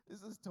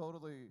this is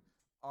totally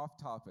off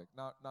topic,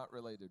 not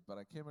related, but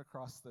I came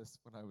across this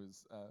when I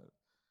was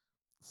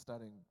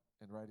studying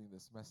and writing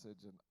this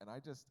message, and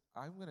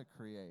I'm going to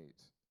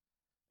create,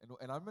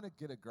 and I'm going to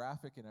get a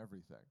graphic and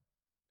everything,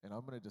 and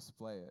I'm going to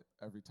display it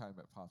every time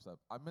it pops up.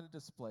 I'm going to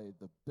display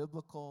the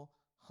Biblical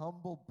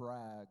Humble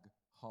Brag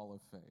Hall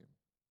of Fame.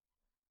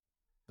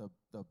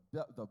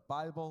 The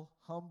Bible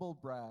Humble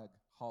Brag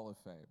Hall of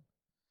Fame.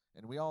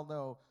 And we all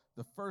know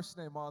the first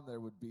name on there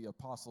would be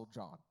Apostle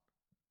John,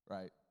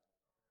 right?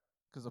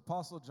 Because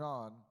Apostle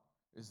John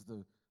is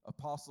the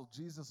apostle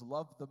Jesus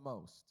loved the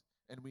most.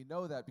 And we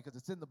know that because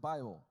it's in the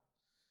Bible.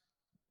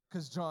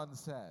 Because John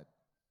said.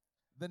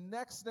 The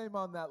next name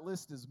on that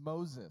list is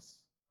Moses.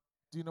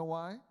 Do you know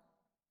why?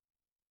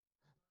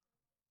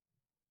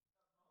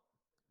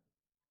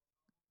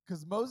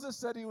 Because Moses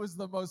said he was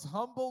the most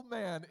humble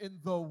man in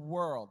the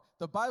world.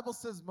 The Bible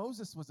says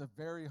Moses was a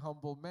very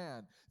humble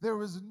man. There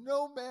was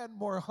no man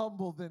more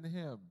humble than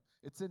him.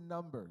 It's in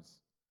Numbers.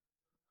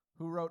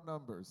 Who wrote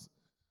Numbers?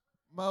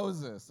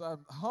 Moses.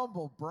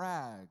 Humble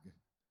brag.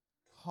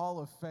 Hall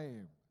of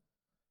Fame.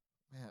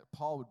 Man,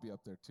 Paul would be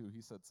up there too.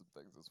 He said some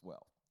things as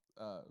well.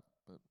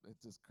 But it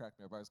just cracked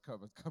me up. I was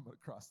coming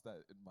across that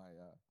in my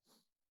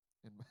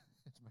in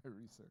my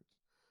research.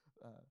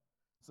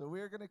 So we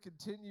are going to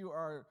continue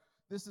our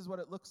 "This is what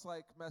it looks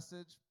like"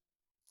 message,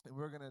 and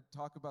we're going to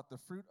talk about the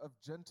fruit of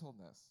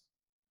gentleness.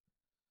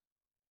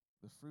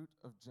 The fruit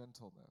of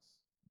gentleness.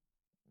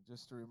 And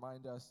just to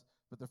remind us,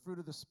 but the fruit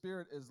of the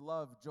Spirit is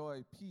love,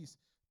 joy, peace,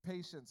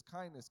 patience,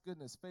 kindness,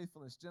 goodness,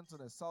 faithfulness,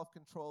 gentleness,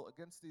 self-control.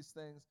 Against these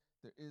things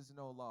there is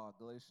no law.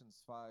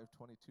 Galatians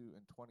 5:22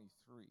 and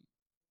 23.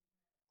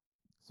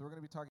 So we're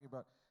going to be talking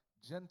about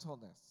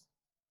gentleness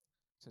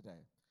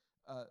today.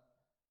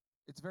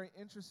 It's very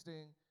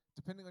interesting,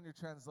 depending on your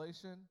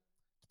translation,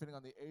 depending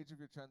on the age of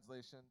your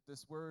translation,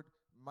 this word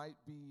might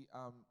be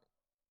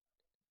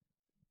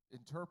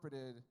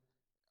interpreted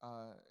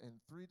in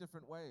three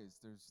different ways.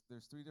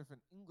 There's three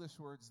different English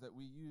words that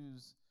we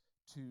use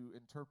to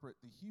interpret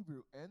the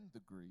Hebrew and the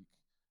Greek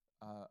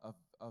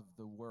of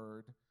the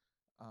word,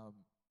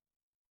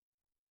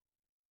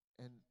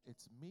 and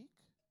it's meek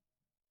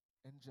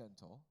and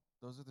gentle.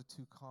 Those are the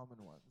two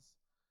common ones.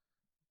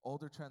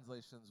 Older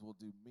translations will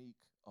do meek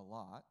a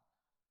lot,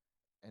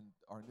 and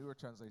our newer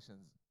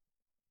translations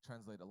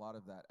translate a lot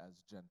of that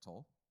as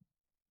gentle,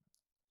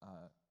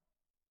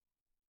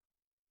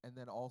 and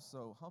then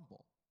also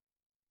humble.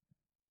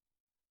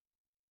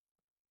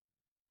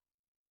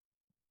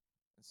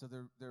 And so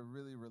they're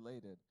really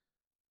related.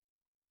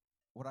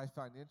 What I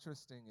find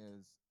interesting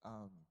is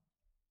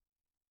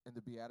in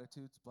the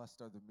Beatitudes,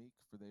 blessed are the meek,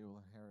 for they will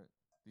inherit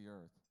the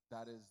earth.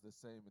 That is the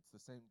same. It's the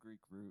same Greek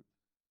root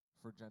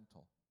for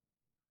gentle.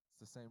 It's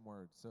the same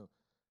word. So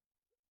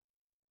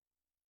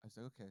I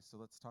said, okay, so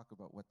let's talk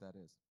about what that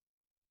is.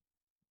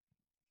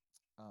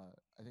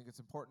 I think it's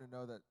important to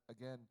know that,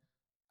 again,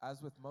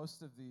 as with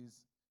most of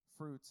these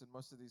fruits and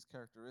most of these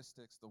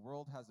characteristics, the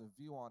world has a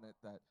view on it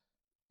that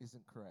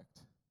isn't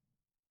correct.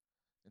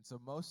 And so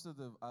most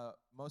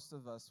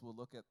of us will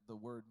look at the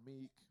word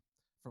meek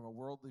from a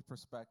worldly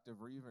perspective,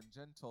 or even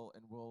gentle,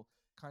 and we'll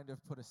kind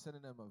of put a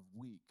synonym of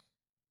weak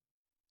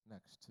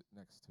next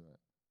to it.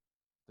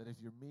 That if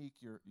you're meek,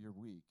 you're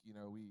weak. You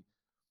know,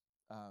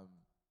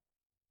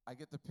 I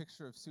get the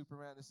picture of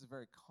Superman. This is a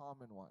very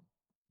common one.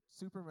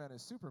 Superman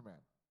is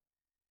Superman.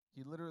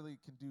 He literally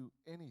can do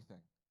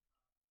anything.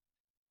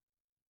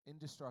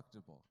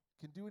 Indestructible.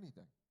 Can do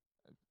anything.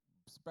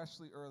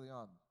 Especially early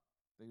on.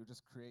 They would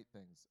just create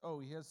things. Oh,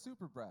 he has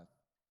super breath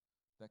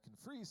that can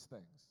freeze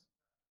things.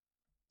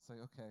 It's like,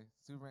 okay,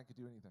 Superman could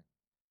do anything.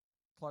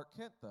 Clark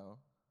Kent, though,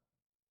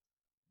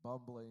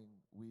 bumbling,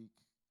 weak,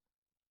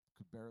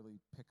 could barely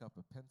pick up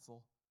a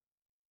pencil.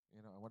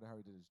 You know, I wonder how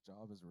he did his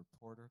job as a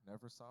reporter.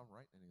 Never saw him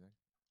write anything.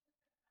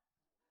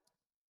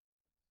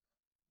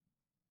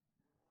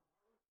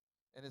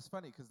 And it's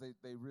funny because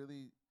they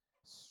really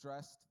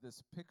stressed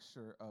this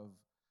picture of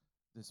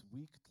this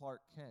weak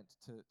Clark Kent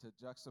to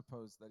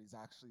juxtapose that he's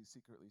actually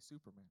secretly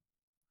Superman.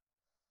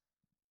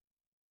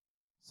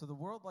 So the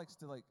world likes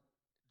to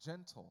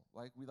gentle.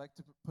 Like we like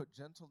to put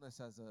gentleness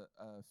as a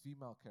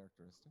female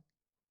characteristic,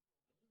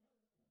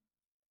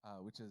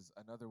 which is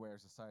another way our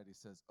society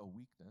says a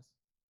weakness.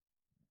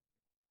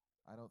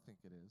 I don't think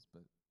it is,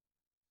 but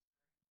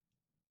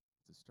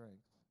it's a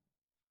strength.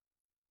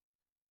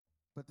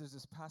 But there's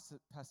this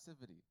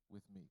passivity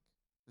with meek.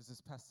 There's this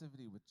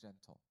passivity with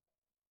gentle.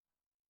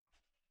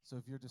 So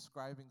if you're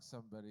describing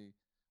somebody,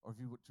 or if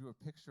you drew a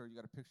picture, you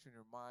got a picture in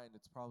your mind,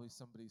 it's probably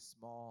somebody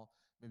small,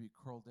 maybe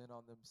curled in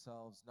on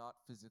themselves, not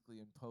physically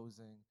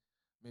imposing,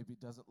 maybe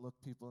doesn't look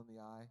people in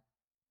the eye.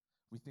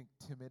 We think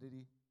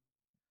timidity.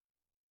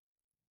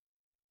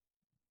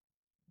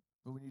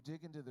 But when you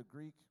dig into the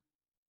Greek,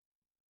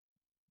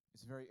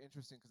 it's very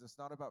interesting because it's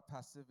not about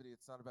passivity,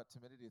 it's not about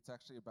timidity, it's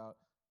actually about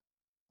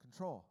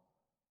control.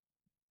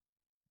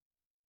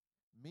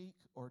 Meek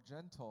or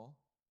gentle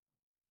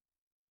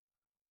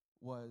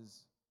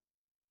was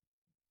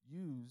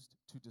used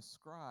to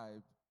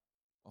describe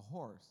a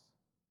horse,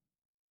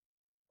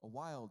 a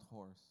wild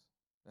horse,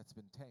 that's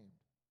been tamed.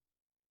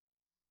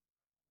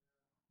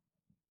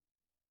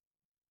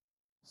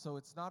 So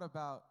it's not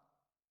about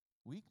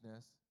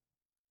weakness,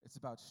 it's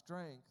about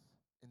strength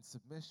in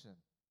submission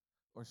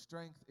or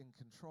strength in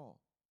control.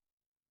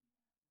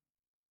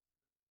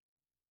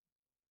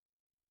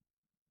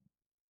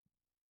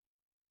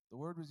 The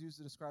word was used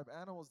to describe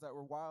animals that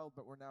were wild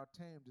but were now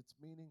tamed. Its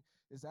meaning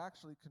is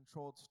actually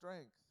controlled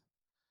strength.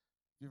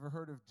 You ever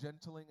heard of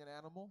gentling an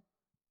animal?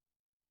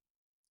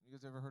 You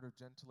guys ever heard of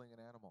gentling an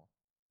animal?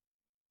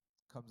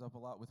 Comes up a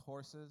lot with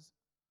horses,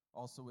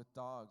 also with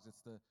dogs.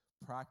 It's the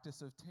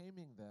practice of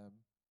taming them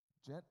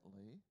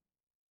gently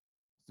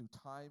through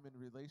time and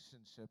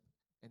relationship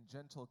and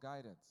gentle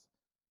guidance.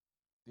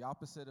 The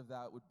opposite of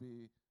that would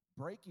be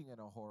breaking in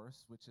a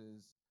horse, which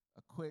is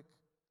a quick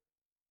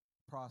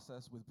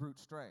process with brute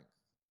strength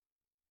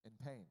and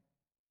pain,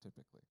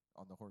 typically,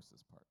 on the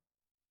horse's part.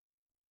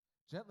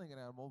 Gentling an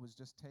animal was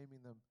just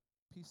taming them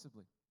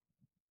peaceably.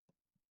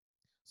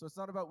 So it's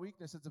not about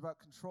weakness, it's about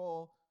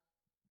control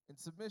and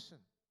submission.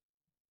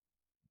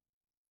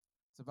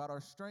 It's about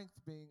our strength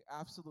being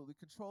absolutely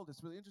controlled.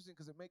 It's really interesting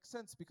because it makes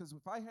sense, because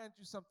if I hand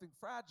you something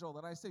fragile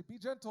and I say, be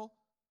gentle,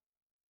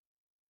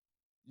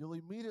 you'll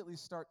immediately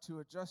start to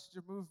adjust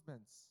your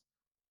movements.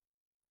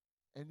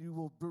 And you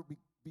will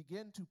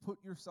begin to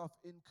put yourself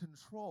in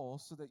control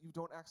so that you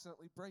don't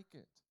accidentally break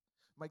it.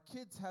 My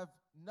kids have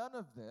none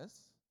of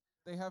this.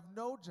 They have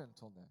no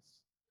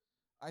gentleness.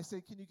 I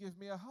say, can you give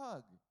me a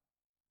hug?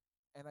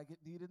 And I get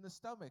kneed in the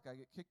stomach. I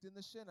get kicked in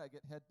the shin. I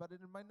get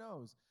headbutted in my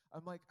nose.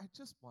 I'm like, I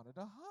just wanted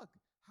a hug.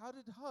 How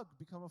did hug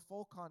become a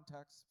full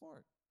contact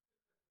sport?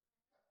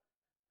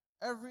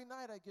 Every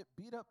night I get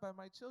beat up by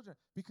my children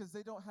because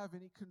they don't have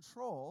any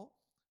control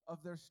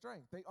of their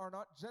strength. They are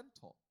not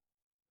gentle.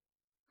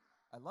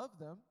 I love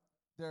them.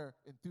 They're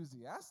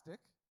enthusiastic,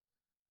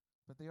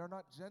 but they are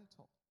not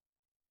gentle.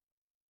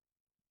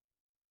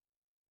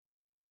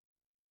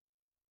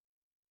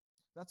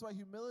 That's why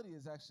humility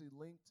is actually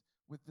linked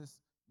with this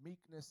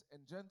meekness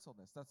and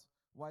gentleness. That's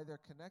why they're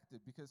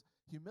connected, because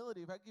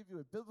humility, if I give you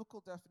a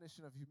biblical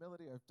definition of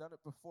humility, I've done it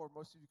before,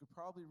 most of you could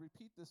probably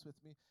repeat this with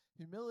me.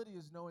 Humility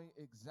is knowing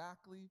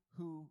exactly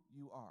who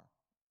you are.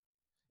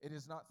 It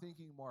is not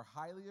thinking more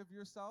highly of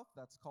yourself.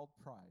 That's called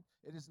pride.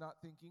 It is not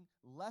thinking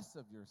less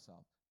of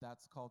yourself.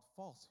 That's called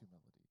false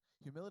humility.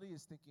 Humility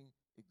is thinking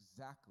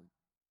exactly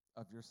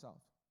of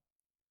yourself.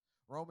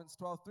 Romans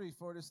 12:3,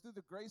 for it is through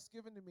the grace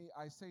given to me,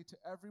 I say to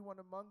everyone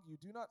among you,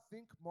 do not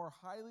think more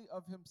highly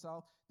of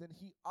himself than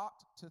he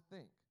ought to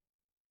think,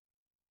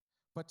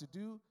 but to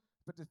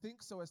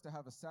think so as to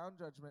have a sound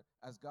judgment,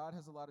 as God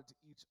has allotted to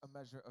each a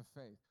measure of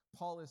faith.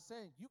 Paul is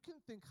saying you can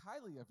think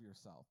highly of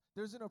yourself.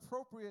 There's an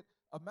appropriate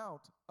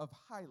amount of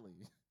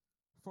highly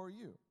for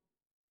you.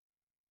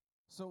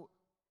 So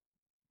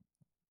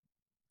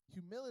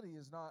humility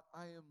is not,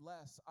 I am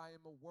less, I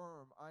am a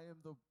worm, I am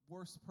the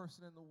worst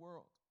person in the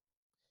world.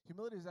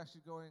 Humility is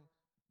actually going,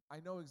 I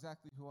know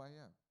exactly who I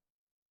am.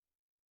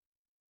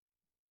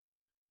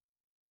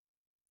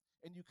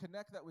 And you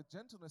connect that with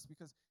gentleness,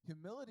 because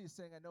humility is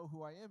saying, I know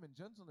who I am, and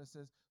gentleness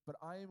says, but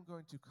I am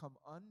going to come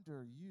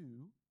under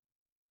you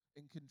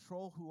and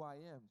control who I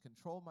am,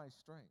 control my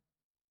strength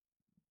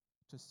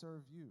to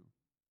serve you,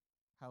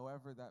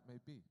 however that may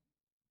be.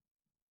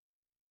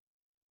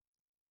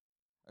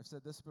 I've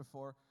said this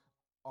before,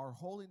 our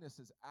holiness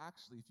is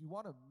actually, if you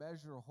want to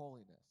measure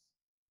holiness,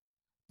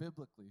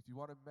 biblically, if you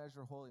want to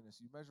measure holiness,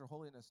 you measure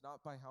holiness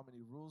not by how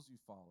many rules you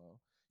follow,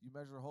 you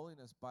measure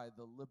holiness by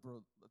the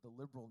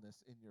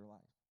liberalness in your life.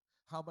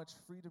 How much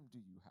freedom do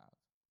you have?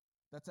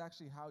 That's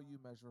actually how you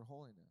measure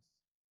holiness.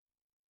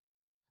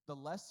 The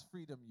less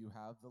freedom you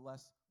have, the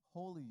less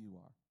holy you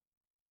are.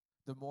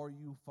 The more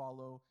you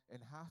follow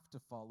and have to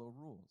follow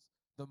rules,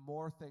 the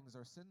more things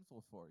are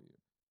sinful for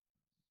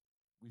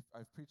you.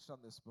 I've preached on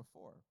this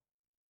before.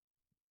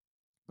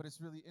 But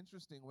it's really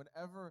interesting,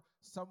 whenever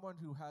someone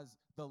who has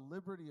the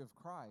liberty of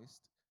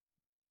Christ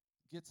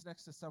gets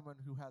next to someone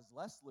who has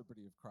less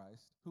liberty of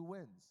Christ, who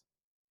wins?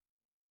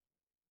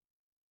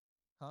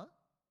 Huh?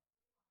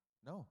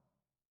 No.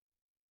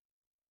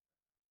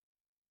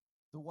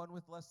 The one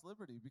with less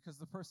liberty, because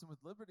the person with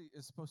liberty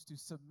is supposed to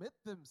submit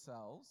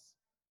themselves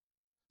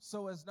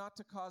so as not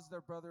to cause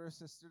their brother or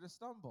sister to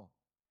stumble.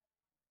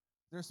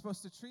 They're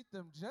supposed to treat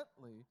them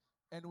gently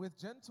and with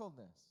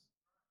gentleness.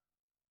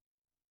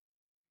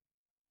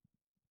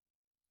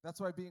 That's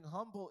why being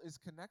humble is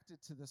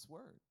connected to this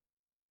word.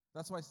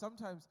 That's why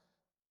sometimes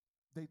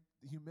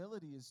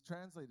humility is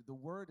translated, the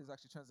word is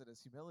actually translated as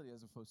humility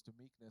as opposed to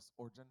meekness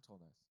or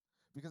gentleness,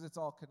 because it's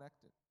all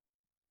connected.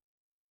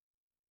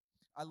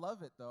 I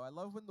love it, though. I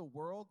love when the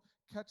world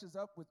catches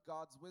up with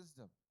God's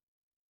wisdom.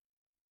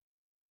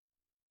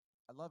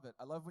 I love it.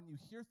 I love when you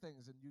hear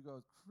things and you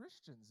go,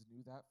 Christians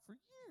knew that for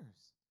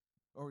years.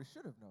 Or we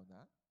should have known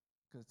that,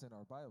 because it's in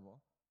our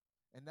Bible.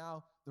 And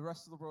now the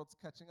rest of the world's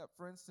catching up.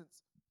 For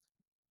instance,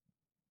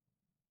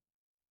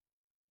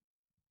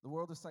 the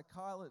world of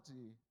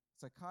psychiatry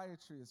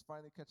is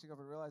finally catching up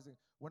and realizing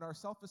when our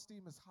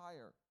self-esteem is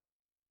higher,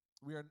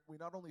 we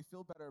not only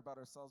feel better about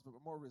ourselves, but we're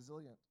more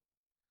resilient.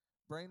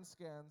 Brain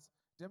scans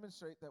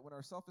demonstrate that when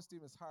our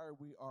self-esteem is higher,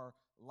 we are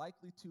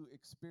likely to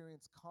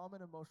experience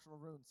common emotional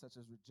wounds such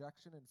as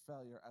rejection and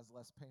failure as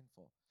less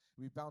painful.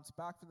 We bounce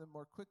back from them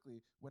more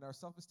quickly. When our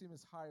self-esteem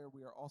is higher,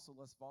 we are also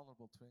less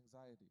vulnerable to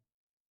anxiety.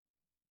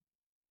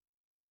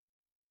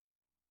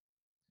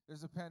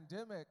 There's a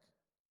pandemic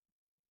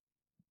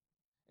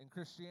in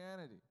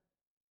Christianity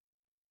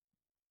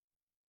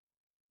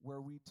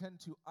where we tend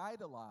to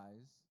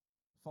idolize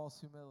false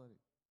humility.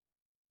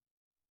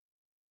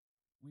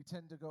 We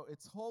tend to go,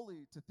 it's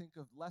holy to think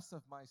of less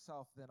of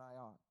myself than I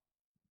ought.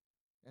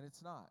 And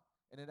it's not.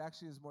 And it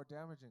actually is more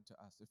damaging to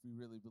us if we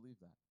really believe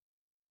that.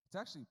 It's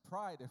actually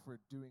pride if we're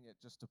doing it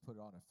just to put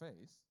on a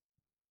face.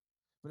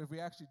 But if we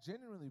actually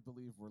genuinely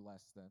believe we're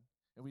less than,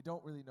 and we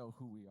don't really know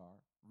who we are,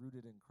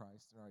 rooted in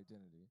Christ and our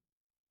identity,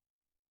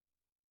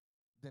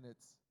 then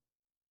it's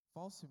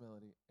false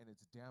humility and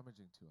it's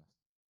damaging to us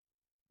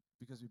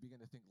because we begin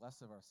to think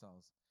less of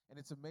ourselves. And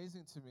it's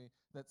amazing to me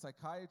that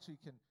psychiatry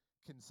can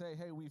say,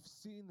 hey, we've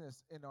seen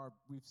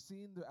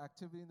the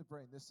activity in the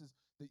brain. This is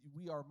that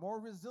we are more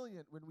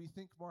resilient when we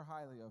think more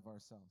highly of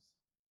ourselves.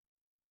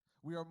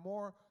 We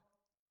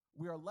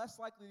are less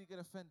likely to get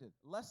offended,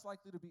 less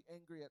likely to be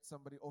angry at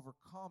somebody over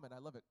common, I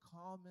love it,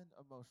 common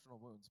emotional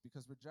wounds,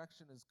 because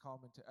rejection is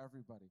common to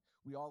everybody.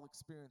 We all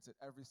experience it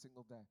every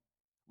single day.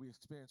 We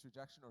experience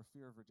rejection or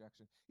fear of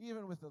rejection.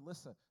 Even with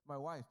Alyssa, my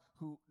wife,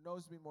 who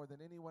knows me more than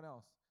anyone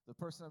else, the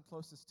person I'm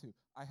closest to,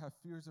 I have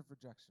fears of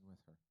rejection with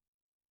her.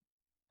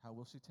 How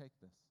will she take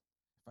this?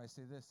 If I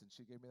say this and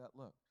she gave me that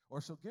look.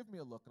 Or she'll give me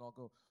a look and I'll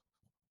go,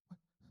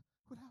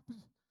 what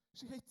happened?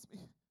 She hates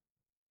me.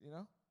 You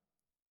know?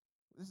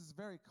 This is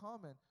very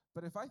common.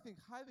 But if I think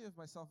highly of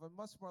myself, I'm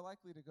much more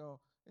likely to go,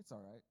 it's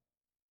all right.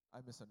 I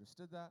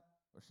misunderstood that,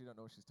 or she don't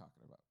know what she's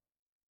talking about.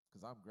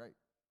 Because I'm great.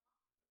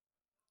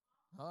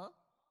 Huh?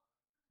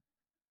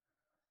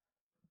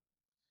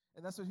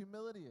 And that's what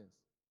humility is.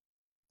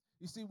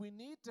 You see, we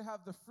need to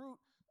have the fruit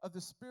of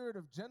the spirit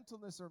of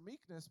gentleness or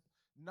meekness,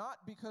 not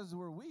because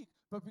we're weak,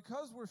 but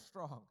because we're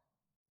strong.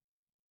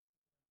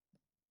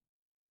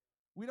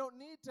 We don't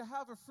need to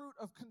have a fruit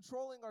of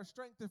controlling our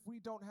strength if we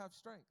don't have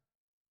strength.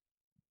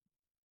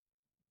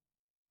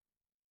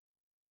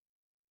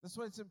 That's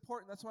why it's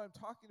important. That's why I'm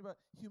talking about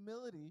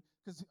humility,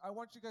 because I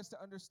want you guys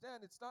to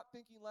understand it's not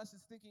thinking less,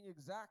 it's thinking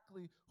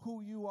exactly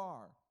who you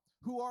are.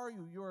 Who are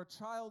you? You're a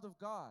child of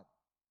God.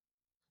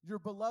 You're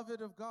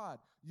beloved of God.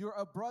 You're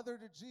a brother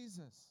to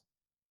Jesus.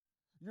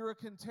 You're a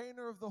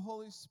container of the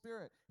Holy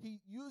Spirit.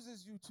 He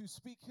uses you to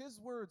speak His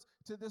words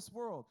to this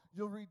world.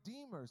 You're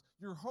redeemers.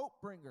 You're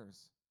hope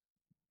bringers.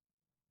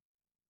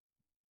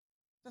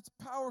 That's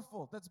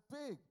powerful. That's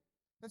big.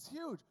 That's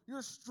huge.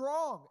 You're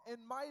strong and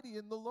mighty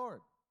in the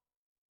Lord.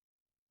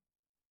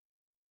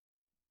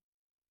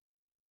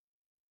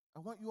 I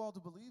want you all to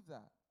believe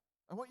that.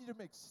 I want you to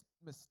make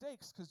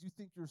mistakes because you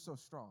think you're so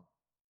strong.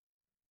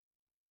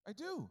 I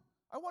do.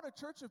 I want a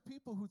church of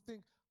people who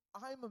think,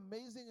 I'm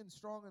amazing and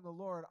strong in the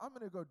Lord. I'm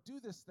going to go do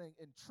this thing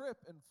and trip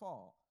and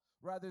fall.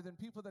 Rather than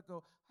people that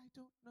go, I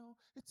don't know.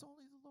 It's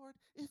only the Lord.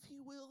 If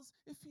He wills,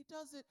 if He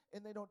does it.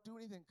 And they don't do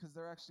anything because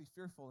they're actually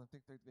fearful and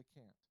think they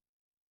can't.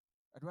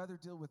 I'd rather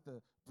deal with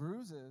the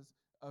bruises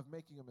of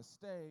making a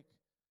mistake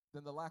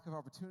than the lack of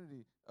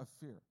opportunity of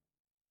fear.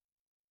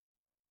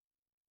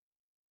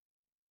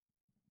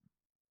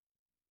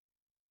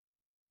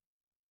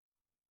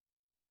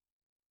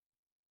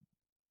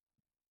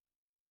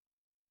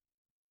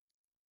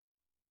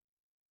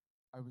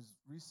 I was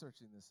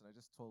researching this and I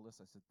just told Liz,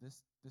 I said,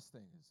 this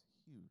thing is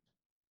huge.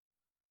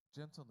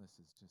 Gentleness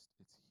is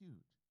it's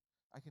huge.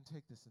 I can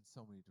take this in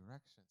so many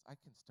directions. I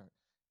can start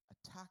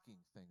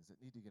attacking things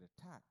that need to get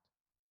attacked.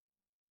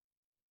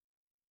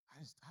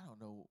 I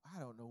don't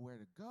know where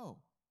to go.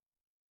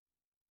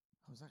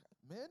 I was like,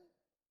 men,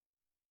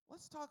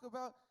 let's talk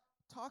about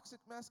toxic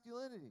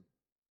masculinity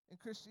in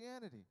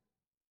Christianity.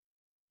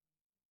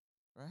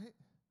 Right?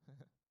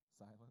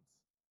 Silence.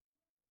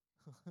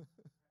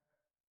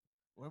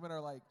 Women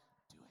are like,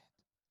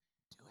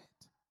 do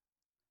it,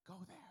 go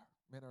there.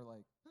 Men are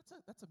like,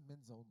 that's a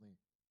men's only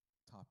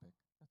topic.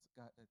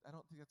 I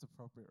don't think that's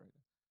appropriate right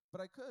now. But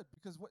I could,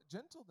 because what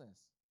gentleness,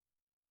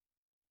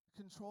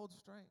 controlled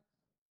strength.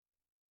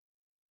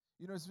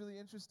 You know, it's really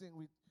interesting.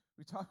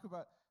 We talk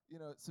about,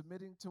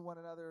 submitting to one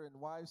another,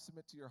 and wives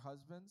submit to your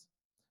husbands.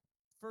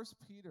 First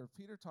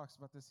Peter talks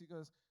about this. He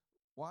goes,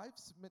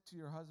 wives submit to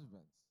your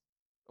husbands,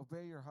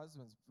 obey your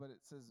husbands. But it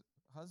says,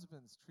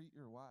 husbands, treat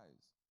your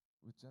wives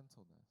with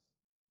gentleness.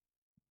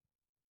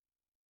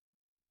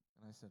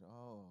 And I said,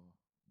 oh,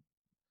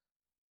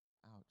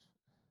 ouch.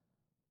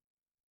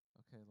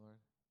 Okay, Lord.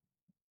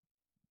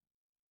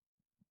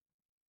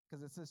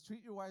 Because it says,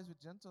 treat your wives with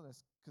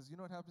gentleness. Because you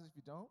know what happens if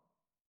you don't?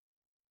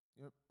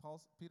 You know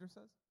what Peter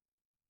says?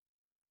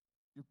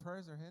 Your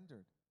prayers are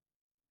hindered.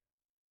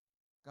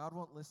 God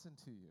won't listen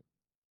to you,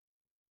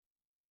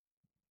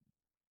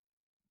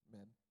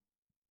 men,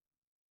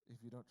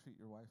 if you don't treat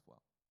your wife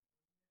well.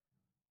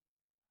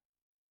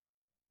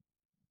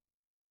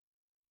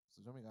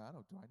 So do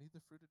I need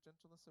the fruit of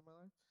gentleness in my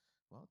life?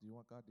 Well, do you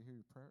want God to hear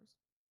your prayers?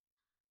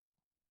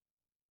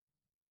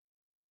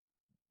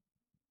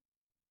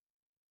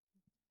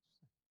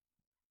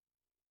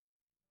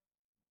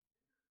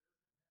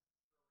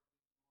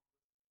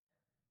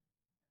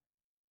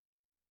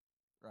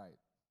 Right.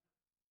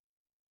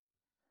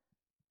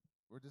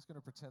 We're just going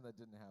to pretend that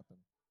didn't happen.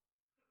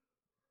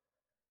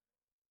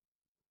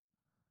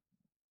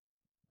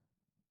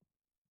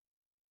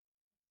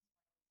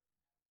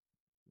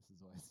 This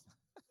is why it's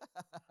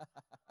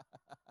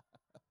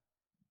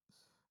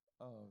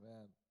Oh,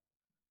 man.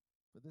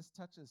 But this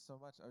touches so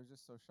much. I was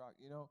just so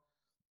shocked.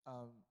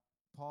 Um,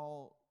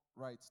 Paul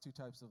writes two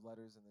types of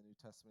letters in the New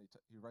Testament.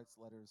 He writes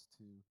letters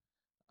to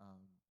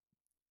um,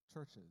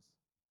 churches,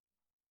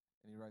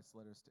 and he writes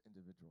letters to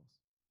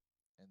individuals.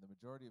 And the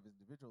majority of his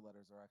individual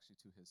letters are actually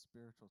to his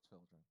spiritual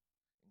children,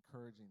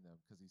 encouraging them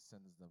because he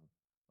sends them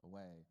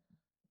away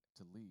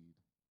to lead.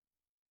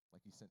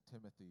 Like he sent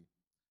Timothy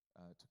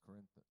to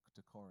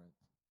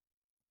Corinth,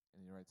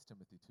 and he writes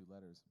Timothy two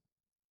letters.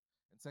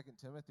 In 2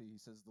 Timothy, he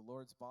says, "The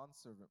Lord's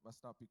bondservant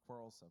must not be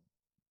quarrelsome,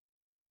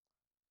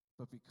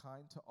 but be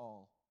kind to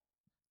all,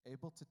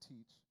 able to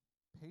teach,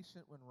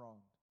 patient when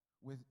wronged,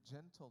 with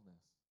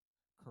gentleness,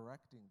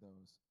 correcting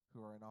those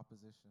who are in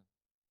opposition,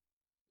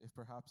 if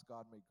perhaps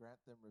God may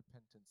grant them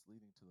repentance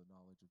leading to the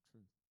knowledge of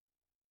truth."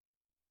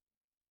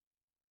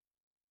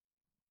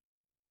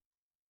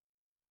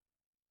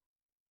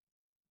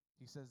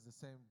 He says the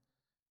same,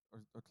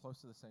 or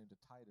close to the same, to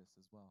Titus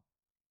as well.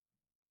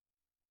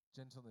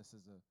 Gentleness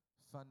is a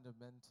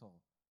fundamental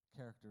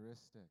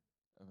characteristic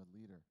of a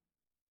leader.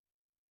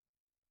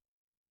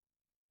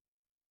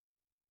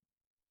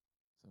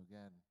 So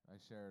again, I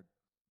shared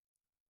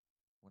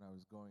when I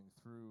was going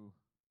through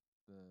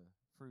the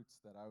fruits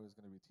that I was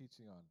going to be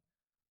teaching on,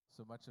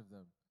 so much of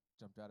them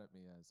jumped out at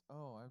me as,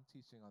 oh, I'm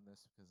teaching on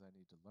this because I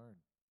need to learn.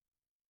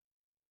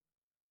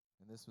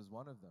 And this was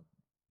one of them.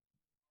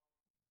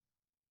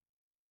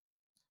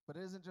 But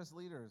it isn't just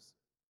leaders.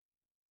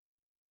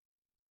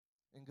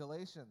 In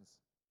Galatians,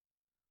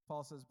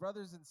 Paul says,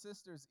 "Brothers and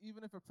sisters,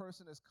 even if a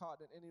person is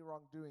caught in any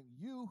wrongdoing,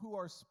 you who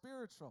are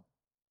spiritual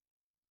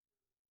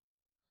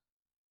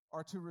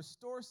are to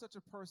restore such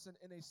a person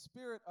in a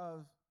spirit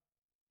of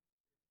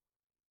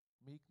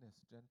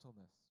meekness,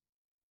 gentleness.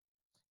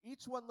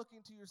 Each one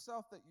looking to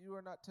yourself that you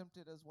are not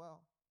tempted as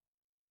well."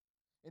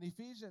 In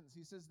Ephesians,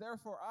 he says,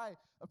 "Therefore I,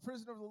 a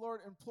prisoner of the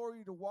Lord, implore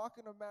you to walk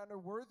in a manner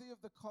worthy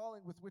of the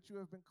calling with which you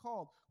have been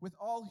called, with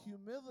all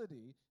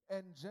humility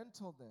and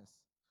gentleness,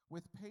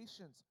 with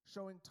patience,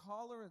 showing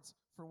tolerance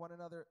for one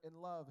another in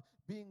love,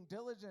 being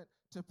diligent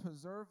to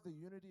preserve the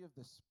unity of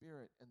the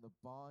Spirit in the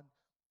bond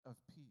of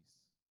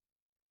peace."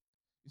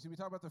 You see, we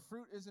talk about the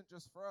fruit isn't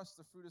just for us,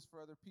 the fruit is for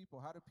other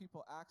people. How do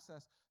people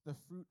access the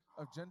fruit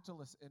of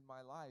gentleness in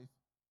my life?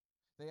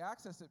 They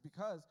access it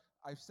because,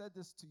 I've said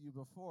this to you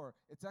before,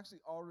 it's actually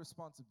all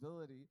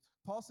responsibility.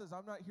 Paul says,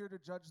 I'm not here to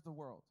judge the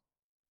world.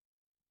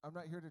 I'm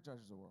not here to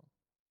judge the world.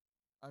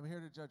 I'm here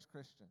to judge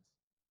Christians.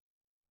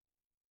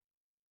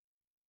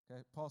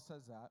 Okay, Paul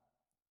says that.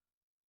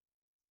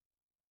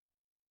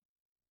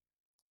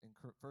 In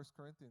 1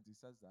 Corinthians, he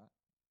says that.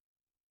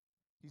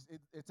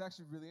 It's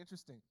actually really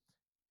interesting.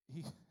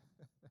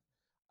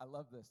 I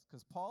love this,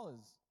 because Paul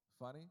is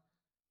funny,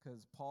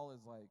 because Paul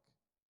is like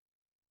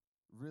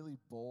really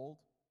bold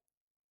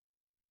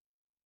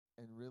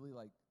and really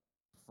like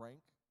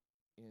frank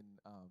in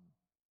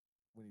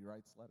when he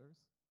writes letters.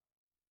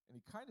 And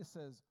he kind of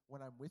says,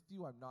 when I'm with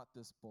you, I'm not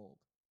this bold.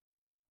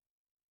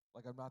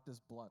 Like, I'm not this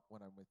blunt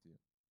when I'm with you.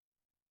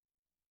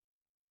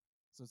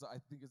 So I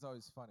think it's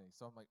always funny.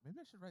 So I'm like, maybe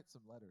I should write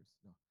some letters.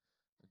 No,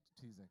 I'm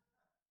teasing.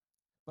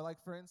 But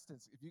like, for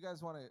instance, if you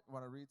guys want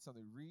to read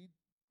something, read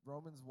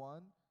Romans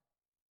 1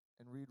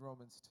 and read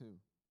Romans 2.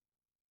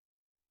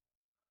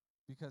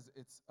 Because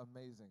it's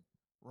amazing.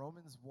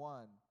 Romans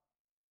 1,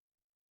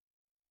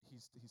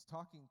 he's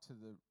talking to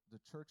the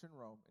church in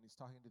Rome, and he's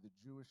talking to the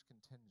Jewish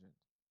contingent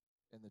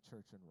in the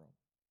church in Rome.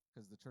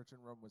 Because the church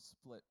in Rome was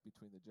split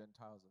between the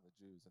Gentiles and the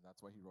Jews, and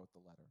that's why he wrote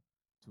the letter,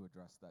 to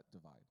address that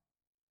divide.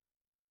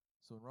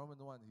 So in Romans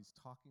 1, he's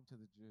talking to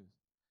the Jews,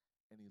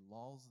 and he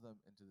lulls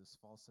them into this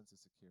false sense of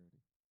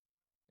security.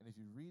 And if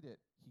you read it,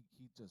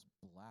 he just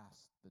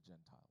blasts the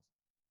Gentiles.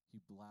 He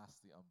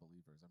blasts the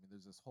unbelievers. I mean,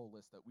 there's this whole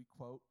list that we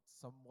quote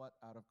somewhat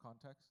out of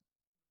context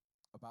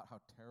about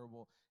how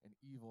terrible and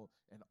evil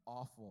and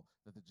awful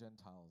that the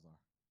Gentiles are.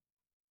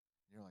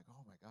 And you're like,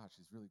 oh my gosh,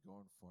 he's really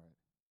going for it.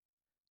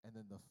 And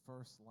then the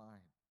first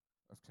line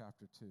of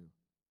chapter 2,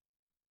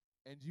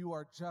 "And you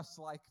are just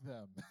like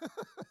them."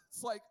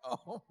 It's like,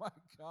 oh my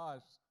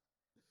gosh.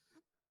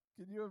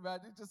 Can you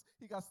imagine?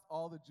 He got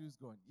all the Jews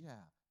going,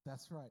 yeah,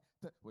 that's right.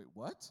 Wait,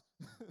 what?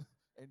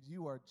 "And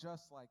you are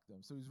just like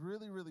them." So he's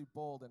really, really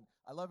bold. And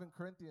I love in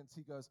Corinthians,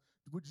 he goes,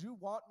 "Would you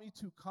want me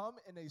to come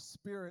in a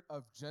spirit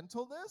of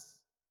gentleness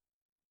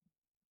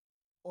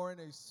or in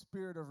a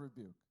spirit of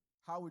rebuke?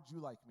 How would you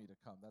like me to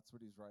come?" That's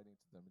what he's writing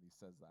to them, and he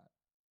says that.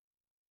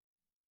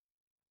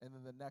 And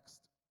then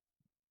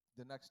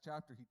the next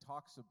chapter, he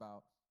talks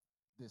about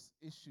this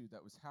issue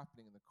that was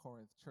happening in the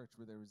Corinth church,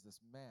 where there was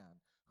this man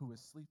who was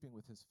sleeping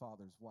with his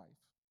father's wife.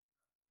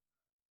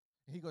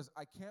 And he goes,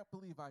 "I can't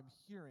believe I'm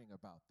hearing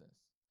about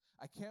this.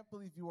 I can't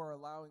believe you are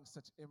allowing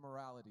such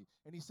immorality.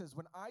 And he says,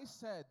 when I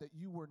said that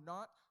you were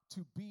not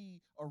to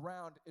be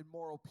around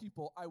immoral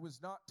people, I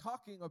was not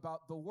talking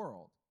about the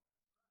world.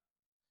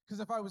 Because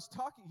if I was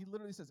talking, he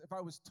literally says, if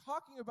I was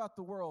talking about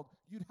the world,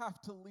 you'd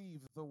have to leave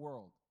the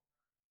world.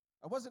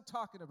 I wasn't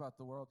talking about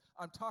the world.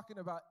 I'm talking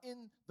about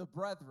in the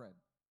brethren.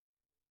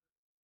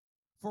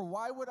 For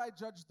why would I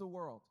judge the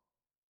world?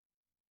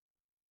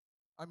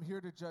 I'm here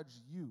to judge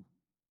you,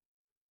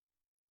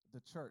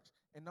 the church.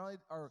 And not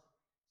only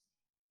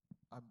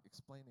I'm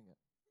explaining it.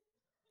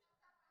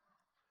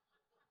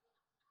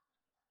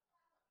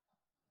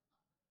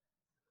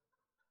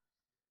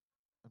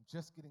 I'm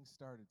just getting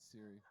started,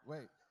 Siri.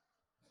 Wait.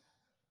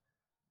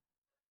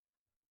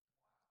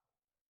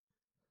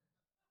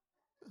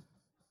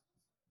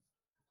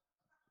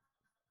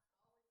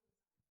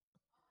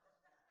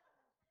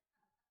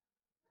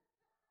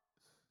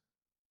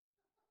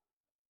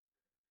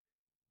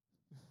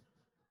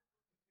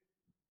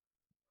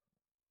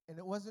 And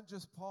it wasn't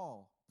just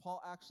Paul.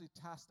 Paul actually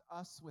tasked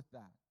us with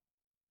that.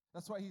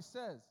 That's why he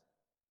says,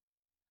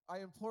 I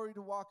implore you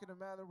to walk in a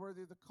manner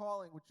worthy of the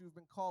calling which you've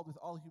been called, with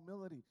all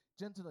humility,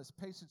 gentleness,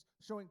 patience,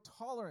 showing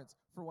tolerance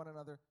for one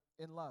another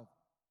in love,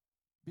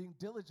 being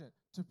diligent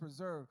to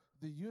preserve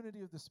the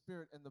unity of the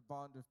Spirit and the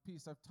bond of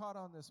peace. I've taught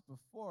on this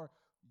before.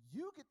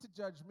 You get to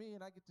judge me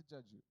and I get to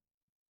judge you.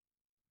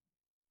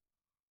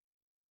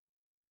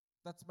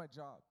 That's my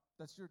job.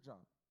 That's your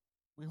job.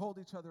 We hold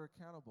each other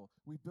accountable.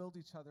 We build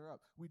each other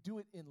up. We do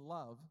it in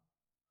love.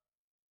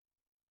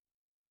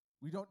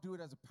 We don't do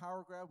it as a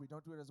power grab. We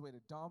don't do it as a way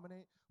to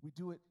dominate. We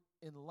do it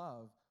in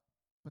love.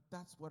 But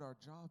that's what our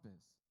job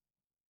is.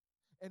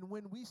 And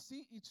when we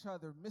see each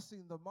other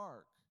missing the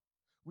mark,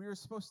 we are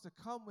supposed to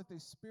come with a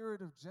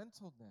spirit of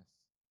gentleness.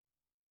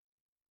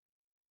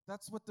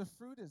 That's what the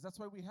fruit is. That's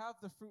why we have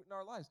the fruit in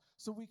our lives.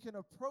 So we can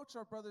approach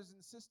our brothers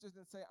and sisters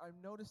and say, I'm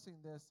noticing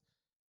this.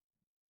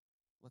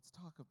 Let's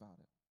talk about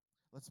it.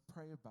 Let's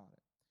pray about it.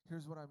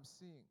 Here's what I'm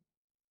seeing.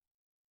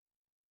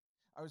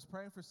 I was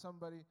praying for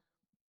somebody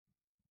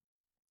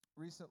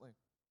recently,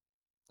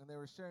 and they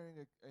were sharing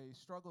a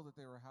struggle that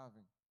they were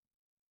having.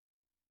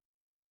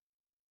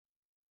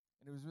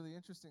 And it was really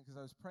interesting because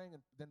I was praying,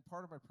 and then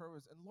part of my prayer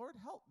was, and Lord,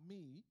 help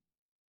me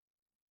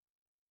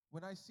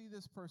when I see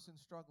this person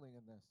struggling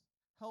in this.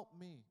 Help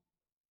me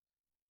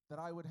that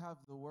I would have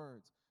the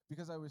words.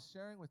 Because I was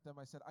sharing with them,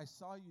 I said, I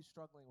saw you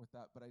struggling with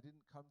that, but I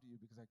didn't come to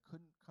you because I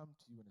couldn't come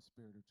to you in a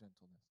spirit of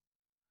gentleness.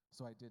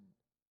 So I didn't,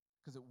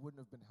 because it wouldn't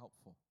have been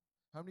helpful.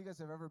 How many of you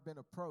guys have ever been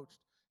approached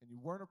and you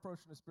weren't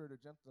approached in a spirit of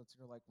gentleness and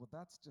you're like, well,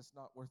 that's just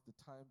not worth the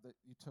time that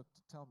you took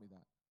to tell me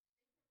that?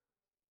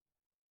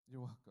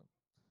 You're welcome.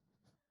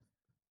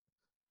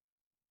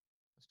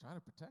 I was trying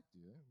to protect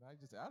you. Now you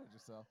just outed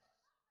yourself.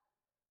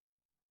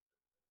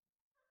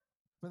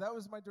 But that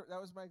was my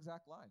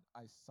exact line.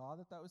 I saw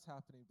that was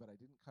happening, but I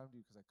didn't come to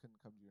you because I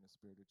couldn't come to you in a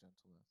spirit of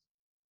gentleness.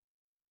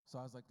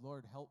 So I was like,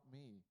 Lord, help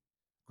me.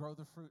 Grow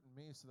the fruit in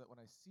me so that when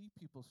I see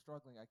people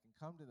struggling, I can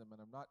come to them, and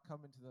I'm not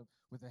coming to them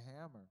with a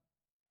hammer,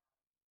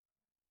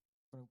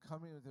 but I'm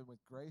coming to them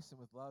with grace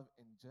and with love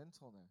and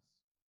gentleness.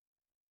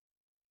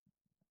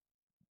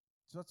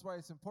 So that's why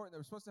it's important that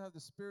we're supposed to have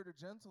the spirit of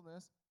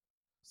gentleness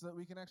so that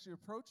we can actually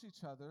approach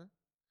each other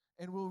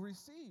and we'll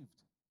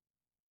received.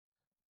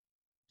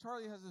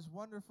 Charlie has this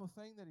wonderful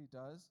thing that he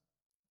does,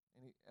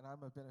 and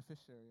I'm a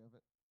beneficiary of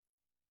it,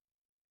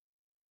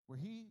 where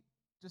he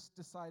just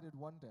decided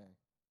one day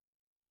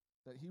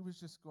that he was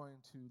just going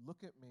to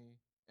look at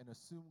me and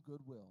assume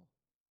goodwill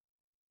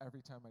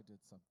every time I did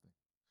something.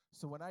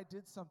 So when I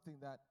did something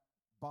that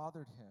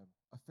bothered him,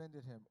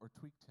 offended him, or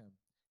tweaked him,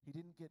 he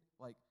didn't get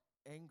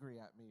angry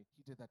at me.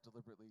 He did that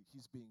deliberately.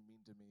 He's being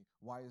mean to me.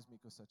 Why is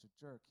Mikko such a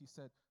jerk? He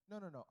said, no,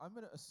 I'm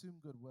going to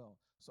assume goodwill.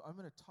 So I'm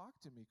going to talk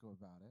to Mikko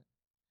about it.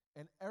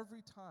 And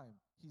every time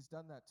he's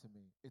done that to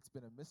me, it's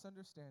been a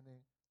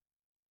misunderstanding,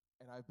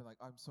 and I've been like,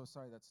 I'm so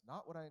sorry, that's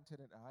not what I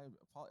intended, and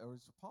or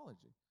it's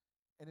apology.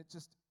 And it's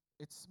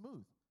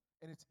smooth,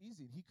 and it's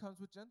easy. And he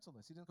comes with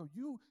gentleness. He doesn't go,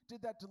 you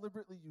did that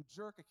deliberately, you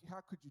jerk.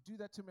 How could you do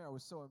that to me? I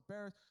was so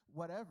embarrassed,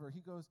 whatever.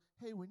 He goes,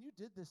 hey, when you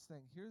did this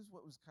thing, here's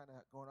what was kind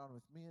of going on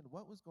with me and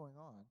what was going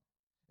on.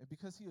 And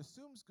because he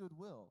assumes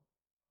goodwill,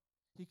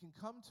 he can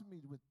come to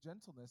me with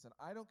gentleness, and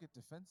I don't get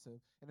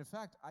defensive. And in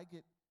fact, I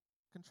get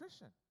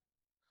contrition.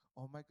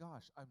 Oh my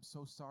gosh, I'm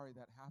so sorry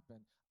that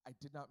happened. I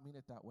did not mean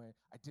it that way.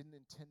 I didn't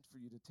intend for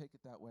you to take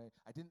it that way.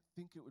 I didn't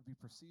think it would be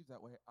perceived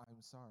that way.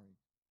 I'm sorry.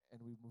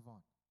 And we move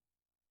on.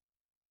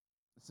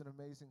 It's an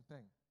amazing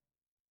thing.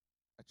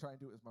 I try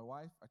and do it with my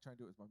wife. I try and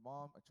do it with my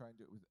mom. I try and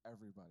do it with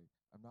everybody.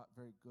 I'm not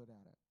very good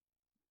at it,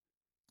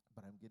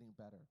 but I'm getting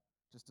better.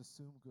 Just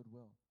assume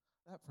goodwill.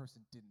 That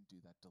person didn't do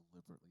that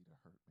deliberately to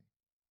hurt me.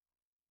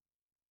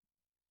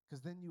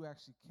 Because then you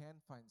actually can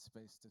find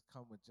space to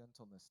come with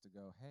gentleness to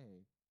go,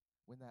 hey,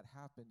 when that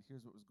happened,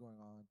 here's what was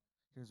going on.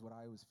 Here's what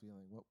I was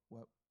feeling. What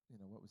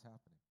was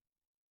happening.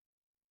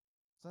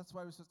 So that's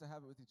why we're supposed to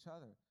have it with each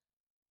other.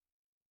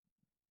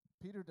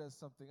 Peter does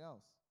something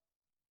else,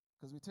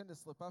 because we tend to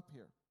slip up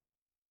here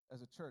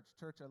as a church.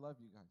 Church, I love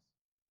you guys.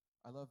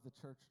 I love the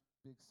church,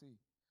 Big C.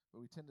 but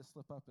we tend to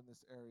slip up in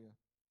this area.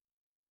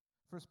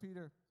 1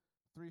 Peter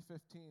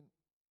 3:15,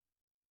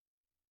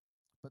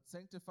 but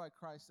sanctify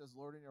Christ as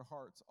Lord in your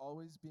hearts,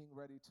 always being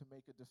ready to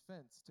make a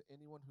defense to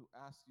anyone who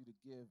asks you to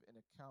give an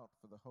account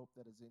for the hope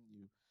that is in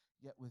you,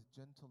 yet with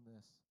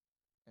gentleness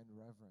and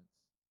reverence.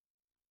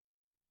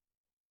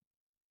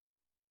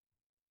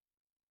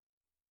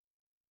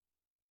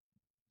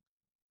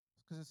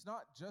 Because it's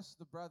not just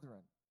the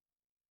brethren.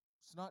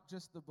 It's not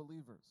just the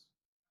believers.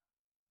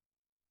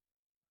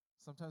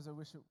 Sometimes I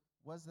wish it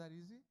was that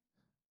easy,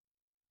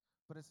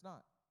 but it's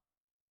not.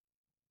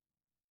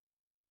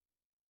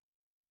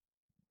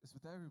 It's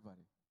with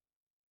everybody.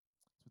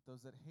 It's with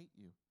those that hate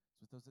you.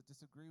 It's with those that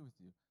disagree with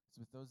you. It's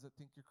with those that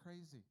think you're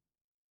crazy.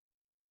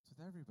 It's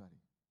with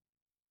everybody.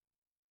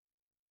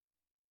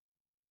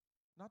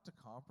 Not to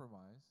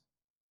compromise.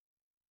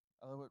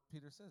 I love what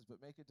Peter says, but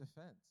make a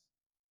defense.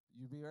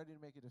 You be ready to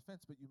make a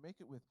defense, but you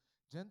make it with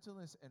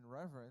gentleness and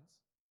reverence.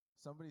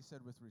 Somebody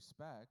said with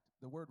respect.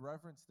 The word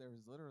reverence there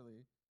is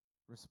literally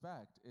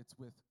respect. It's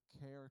with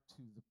care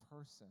to the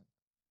person.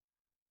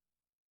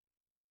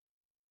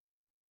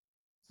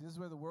 See, this is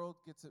where the world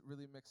gets it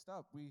really mixed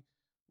up. We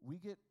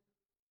get,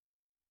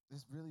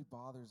 this really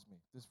bothers me.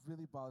 This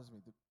really bothers me.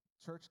 The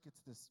church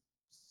gets this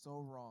so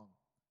wrong.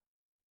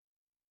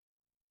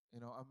 You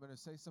know, I'm going to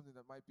say something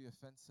that might be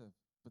offensive,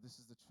 but this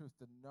is the truth.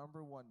 The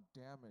number one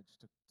damage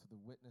to the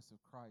witness of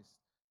Christ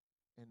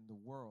in the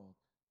world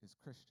is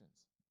Christians.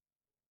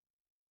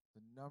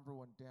 The number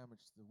one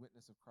damage to the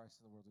witness of Christ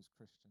in the world is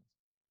Christians.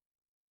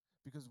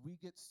 Because we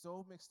get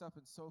so mixed up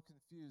and so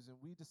confused, and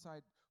we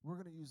decide we're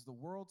going to use the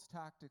world's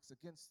tactics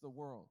against the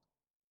world,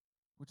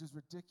 which is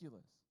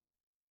ridiculous.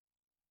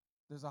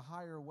 There's a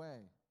higher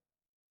way.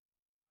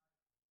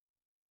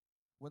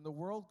 When the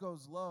world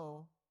goes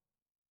low,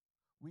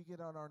 we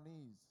get on our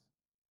knees.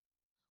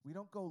 We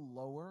don't go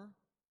lower,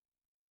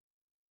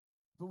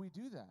 but we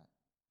do that.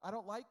 I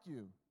don't like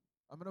you.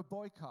 I'm going to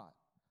boycott.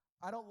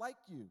 I don't like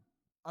you.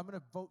 I'm going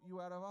to vote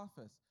you out of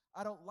office.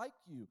 I don't like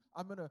you.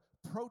 I'm going to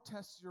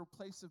protest your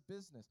place of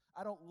business.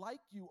 I don't like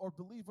you or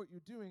believe what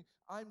you're doing.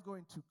 I'm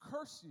going to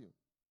curse you.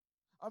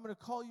 I'm going to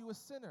call you a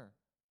sinner.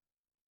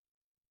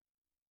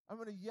 I'm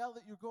going to yell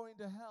that you're going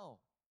to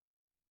hell.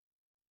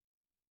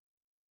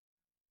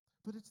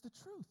 But it's the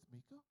truth,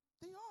 Mikko.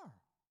 They are.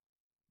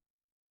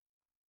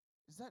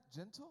 Is that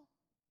gentle?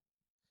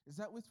 Is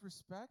that with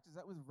respect? Is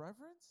that with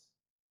reverence?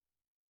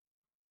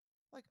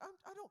 Like,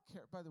 I don't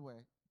care. By the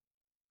way,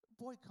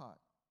 boycott.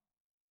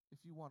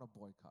 If you want to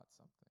boycott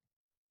something,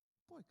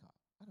 boycott.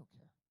 I don't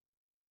care.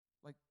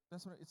 Like,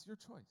 that's what it's your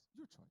choice.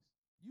 Your choice.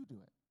 You do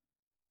it.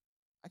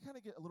 I kind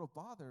of get a little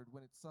bothered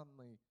when it's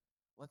suddenly,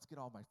 let's get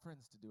all my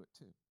friends to do it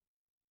too.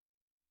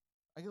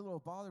 I get a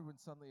little bothered when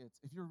suddenly it's,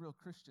 if you're a real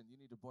Christian, you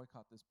need to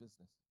boycott this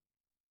business.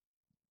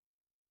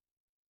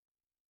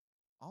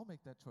 I'll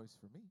make that choice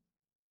for me.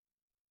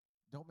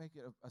 Don't make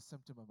it a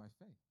symptom of my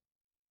faith.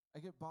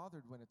 I get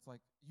bothered when it's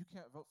like, you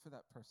can't vote for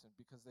that person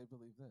because they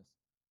believe this.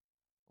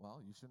 Well,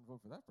 you shouldn't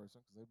vote for that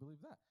person because they believe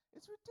that.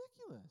 It's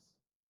ridiculous.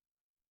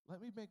 Let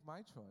me make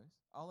my choice.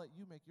 I'll let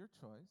you make your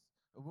choice.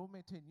 And we'll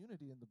maintain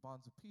unity in the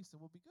bonds of peace,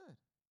 and we'll be good.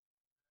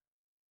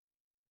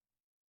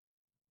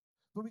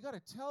 But we got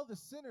to tell the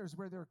sinners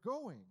where they're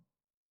going.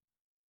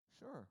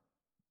 Sure.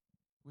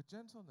 With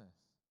gentleness.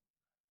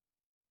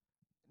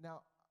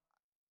 Now,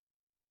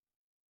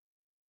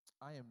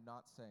 I am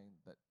not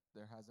saying that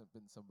there hasn't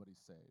been somebody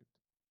saved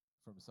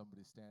from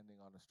somebody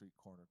standing on a street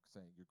corner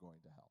saying you're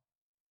going to hell.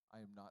 I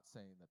am not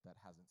saying that that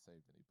hasn't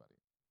saved anybody.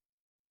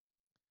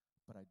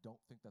 But I don't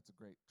think that's a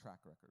great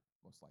track record,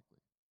 most likely.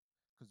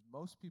 Because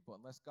most people,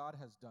 unless God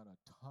has done a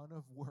ton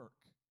of work,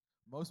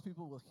 most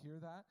people will hear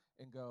that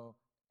and go,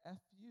 F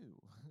you.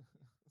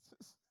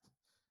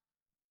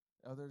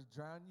 Others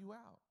drown you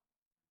out.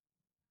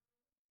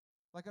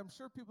 Like, I'm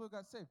sure people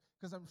got saved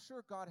because I'm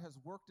sure God has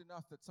worked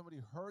enough that somebody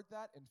heard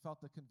that and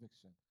felt the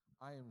conviction.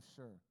 I am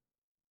sure.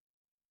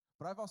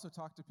 But I've also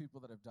talked to people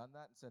that have done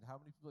that and said,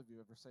 how many people have you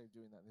ever saved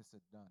doing that? And they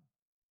said, none.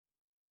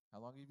 How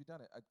long have you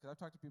done it? Because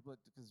I've talked to people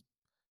because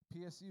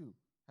PSU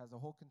has a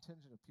whole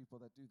contingent of people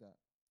that do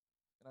that.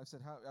 And I've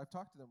said, I've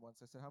talked to them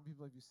once. I said, how many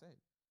people have you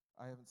saved?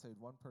 I haven't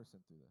saved one person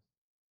through this.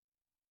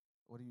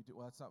 What do you do?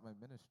 Well, that's not my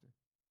ministry.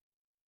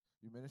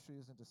 Your ministry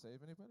isn't to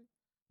save anybody?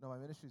 No, my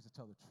ministry is to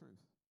tell the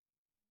truth.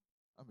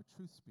 I'm a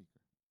truth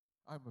speaker.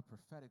 I'm a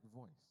prophetic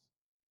voice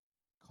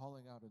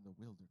calling out in the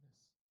wilderness.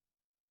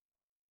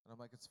 And I'm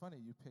like, it's funny,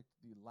 you picked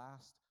the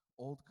last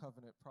old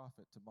covenant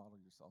prophet to model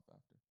yourself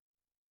after.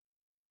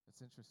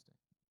 It's interesting.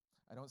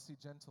 I don't see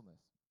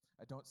gentleness.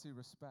 I don't see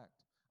respect.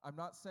 I'm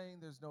not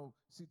saying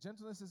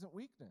gentleness isn't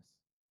weakness.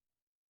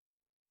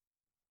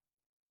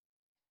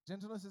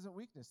 Gentleness isn't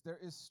weakness. There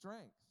is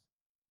strength.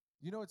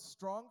 You know, it's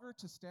stronger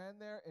to stand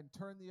there and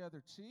turn the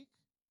other cheek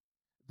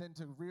than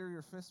to rear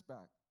your fist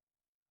back.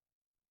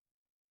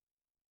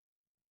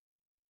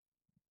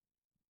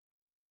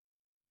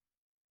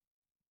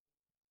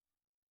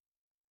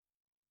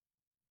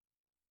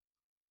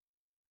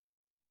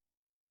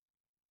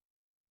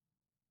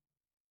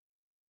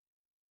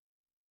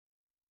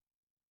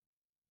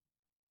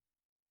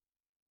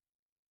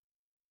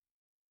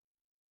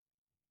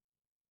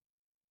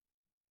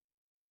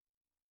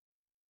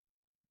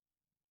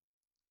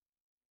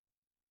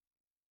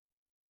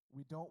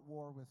 don't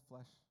war with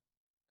flesh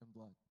and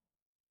blood.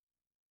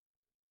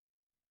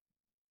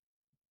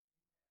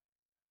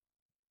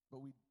 But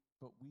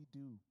we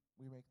do.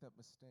 We make that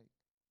mistake.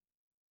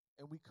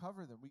 And we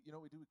cover them. We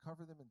what we do? We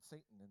cover them in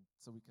Satan, and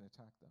so we can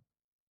attack them.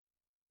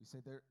 We say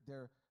they're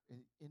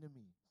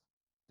enemies.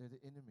 They're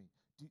the enemy.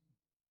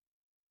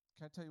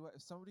 Can I tell you what?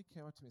 If somebody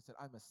came up to me and said,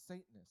 I'm a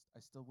Satanist, I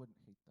still wouldn't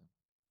hate them.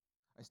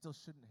 I still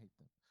shouldn't hate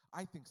them.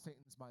 I think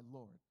Satan's my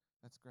Lord.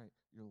 That's great.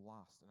 You're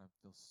lost, and I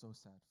feel so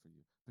sad for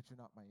you. But you're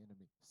not my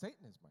enemy.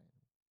 Satan is my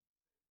enemy.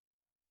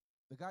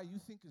 The guy you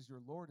think is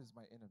your Lord is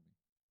my enemy.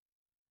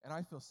 And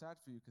I feel sad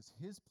for you because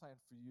his plan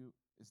for you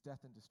is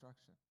death and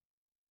destruction.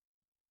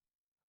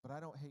 But I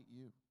don't hate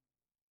you.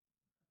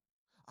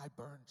 I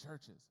burn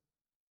churches.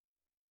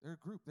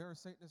 There are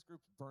Satanist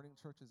groups burning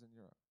churches in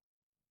Europe.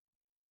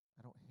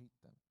 I don't hate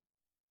them.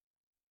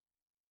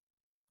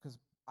 Because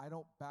I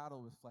don't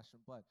battle with flesh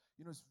and blood.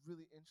 It's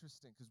really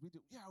interesting because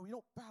we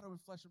don't battle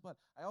with flesh and blood.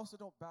 I also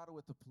don't battle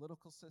with the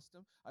political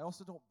system. I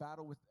also don't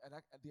battle with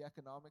the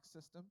economic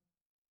system.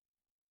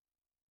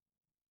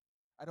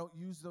 I don't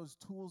use those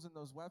tools and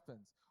those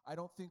weapons. I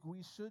don't think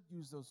we should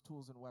use those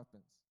tools and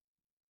weapons.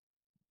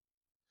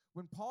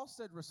 When Paul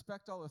said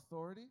respect all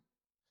authority,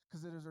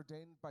 because it is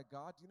ordained by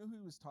God, do you know who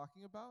he was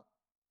talking about?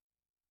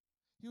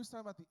 He was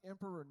talking about the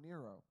Emperor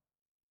Nero.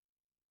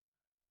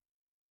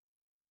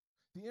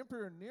 The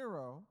Emperor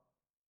Nero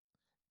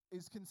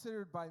is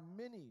considered by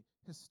many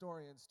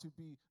historians to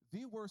be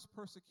the worst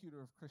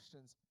persecutor of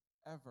Christians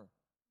ever.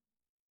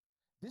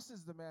 This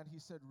is the man, he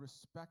said,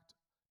 respect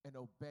and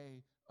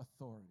obey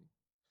authority,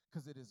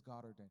 because it is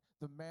God ordained.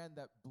 The man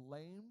that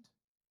blamed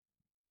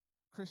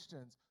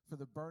Christians for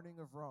the burning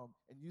of Rome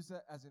and used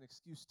that as an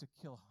excuse to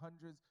kill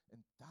hundreds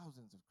and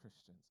thousands of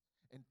Christians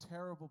in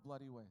terrible,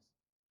 bloody ways.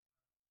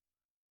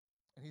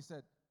 And he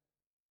said,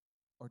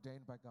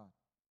 ordained by God.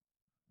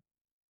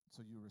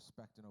 So you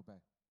respect and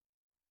obey.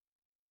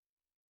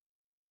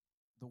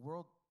 The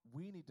world,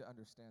 we need to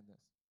understand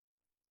this.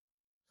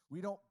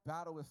 We don't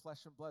battle with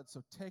flesh and blood,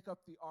 so take up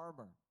the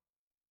armor.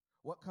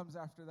 What comes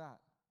after that?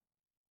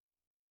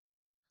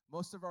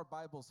 Most of our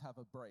Bibles have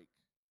a break,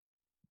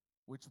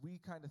 which we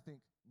kind of think,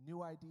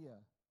 new idea.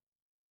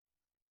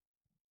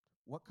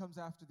 What comes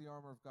after the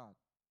armor of God?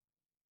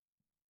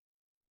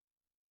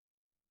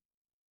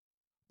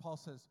 Paul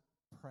says,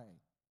 pray.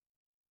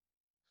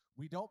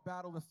 We don't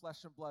battle with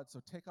flesh and blood,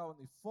 so take on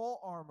the full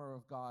armor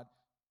of God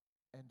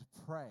and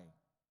pray.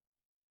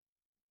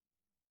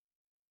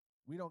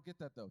 We don't get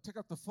that, though. Take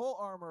up the full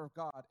armor of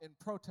God and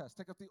protest.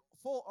 Take up the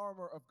full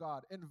armor of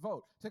God and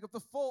vote. Take up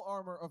the full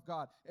armor of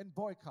God and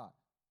boycott.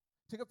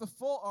 Take up the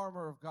full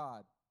armor of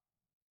God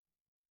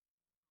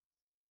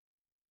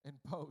and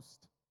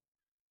post.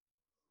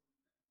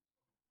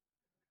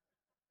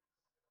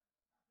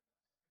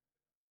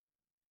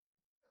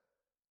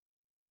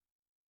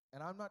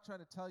 And I'm not trying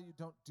to tell you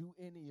don't do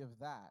any of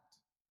that,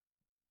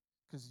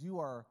 because you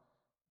are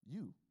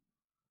you.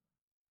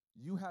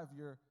 You have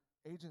your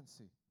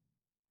agency.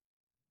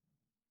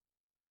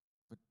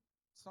 But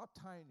stop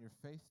tying your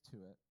faith to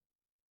it.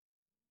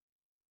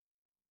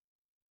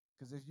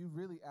 Because if you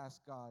really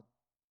ask God,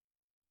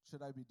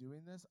 should I be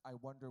doing this? I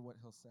wonder what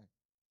he'll say.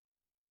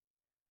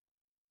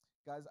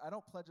 Guys, I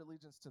don't pledge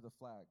allegiance to the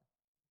flag.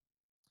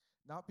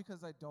 Not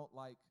because I don't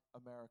like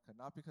America,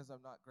 not because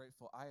I'm not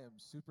grateful. I am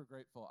super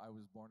grateful I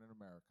was born in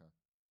America.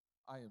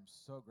 I am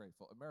so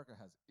grateful. America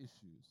has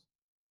issues.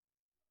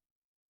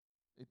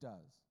 It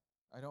does.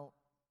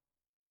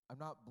 I'm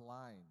not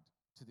blind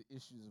to the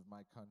issues of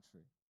my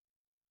country.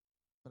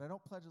 But I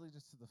don't pledge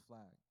allegiance to the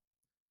flag,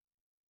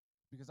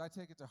 because I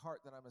take it to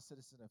heart that I'm a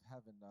citizen of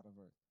heaven, not of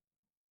earth.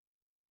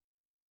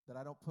 That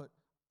I don't put,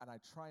 and I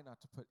try not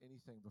to put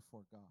anything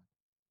before God.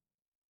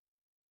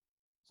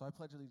 So I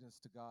pledge allegiance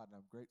to God, and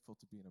I'm grateful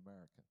to be an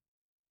American.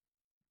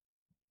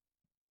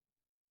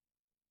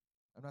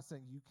 I'm not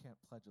saying you can't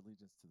pledge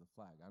allegiance to the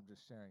flag. I'm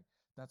just sharing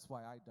that's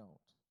why I don't.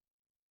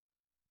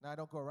 Now, I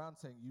don't go around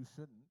saying you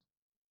shouldn't.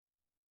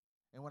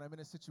 And when I'm in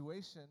a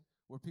situation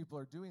where people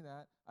are doing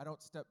that, I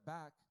don't step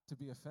back to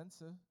be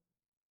offensive.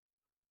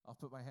 I'll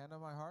put my hand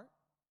on my heart,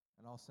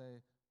 and I'll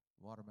say,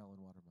 watermelon,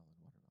 watermelon,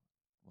 watermelon,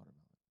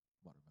 watermelon,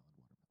 watermelon,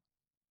 watermelon.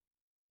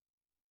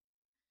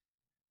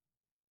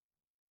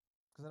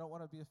 Because I don't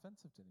want to be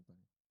offensive to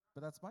anybody.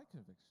 But that's my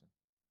conviction,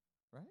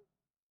 right?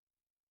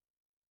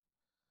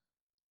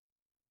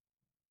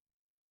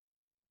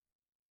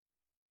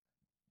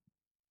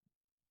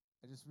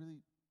 I just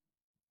really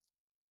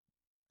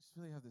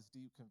have this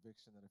deep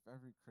conviction that if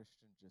every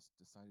Christian just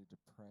decided to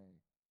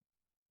pray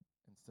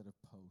instead of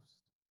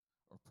post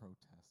or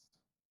protest,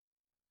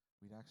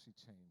 we'd actually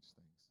change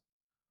things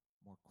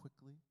more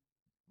quickly,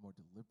 more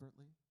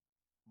deliberately,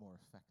 more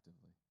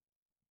effectively.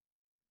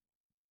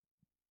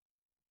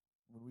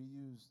 When we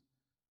use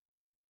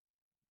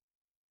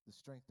the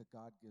strength that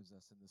God gives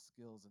us and the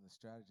skills and the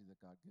strategy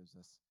that God gives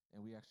us,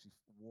 and we actually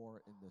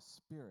war in the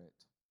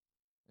spirit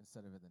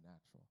instead of in the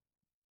natural,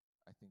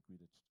 I think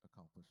we'd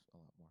accomplish a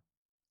lot more.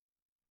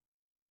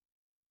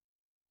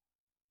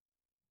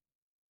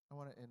 I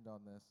want to end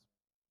on this.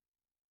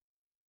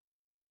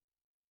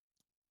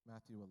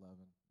 Matthew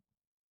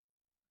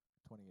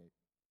 11:28.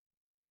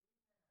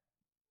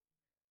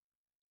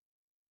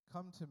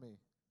 Come to me,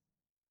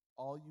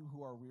 all you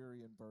who are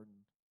weary and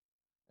burdened,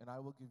 and I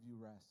will give you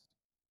rest.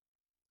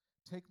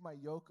 Take my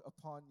yoke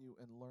upon you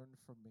and learn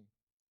from me,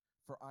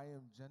 for I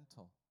am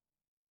gentle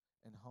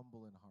and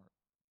humble in heart,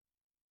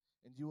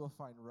 and you will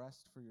find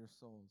rest for your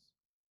souls.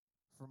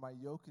 For my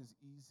yoke is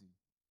easy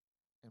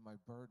and my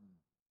burden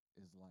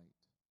is light.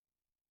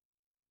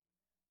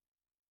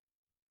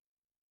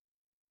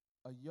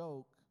 A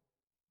yoke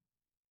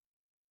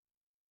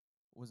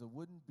was a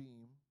wooden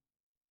beam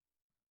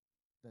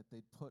that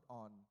they'd put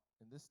on,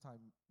 in this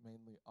time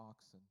mainly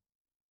oxen,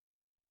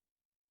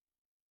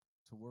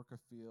 to work a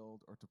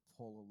field or to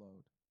pull a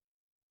load.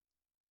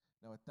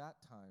 Now at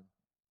that time,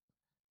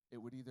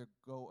 it would either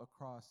go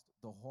across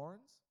the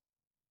horns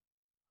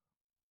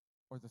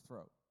or the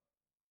throat.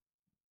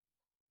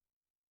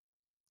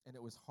 And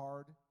it was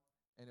hard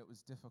and it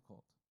was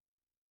difficult.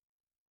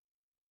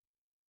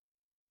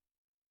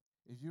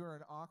 If you were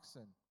an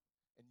oxen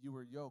and you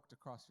were yoked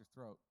across your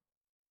throat,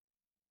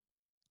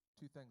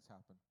 two things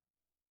happen.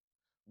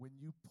 When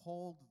you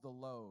pulled the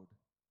load,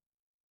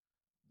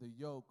 the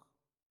yoke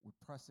would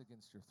press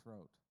against your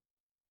throat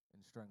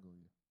and strangle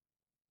you.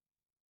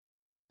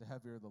 The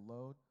heavier the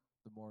load,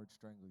 the more it'd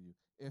strangle you.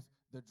 If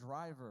the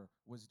driver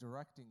was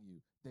directing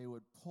you, they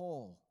would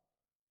pull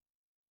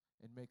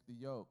and make the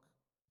yoke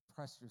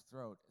press your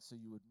throat so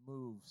you would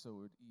move, so it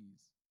would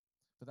ease.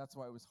 But that's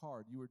why it was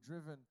hard. You were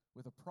driven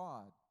with a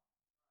prod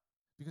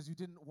because you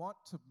didn't want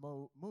to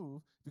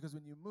move, because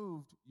when you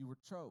moved, you were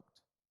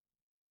choked.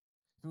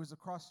 If it was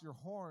across your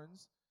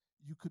horns,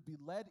 you could be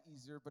led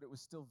easier, but it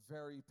was still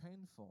very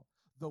painful.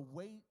 The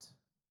weight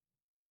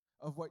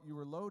of what you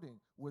were loading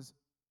was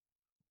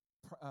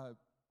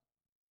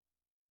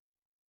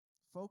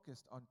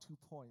focused on 2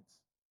 points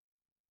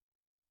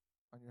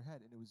on your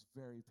head, and it was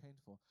very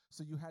painful.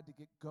 So you had to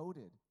get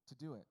goaded to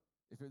do it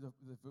if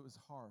it was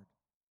hard.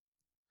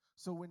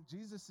 So when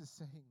Jesus is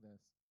saying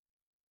this,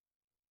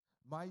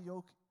 my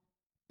yoke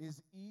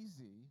is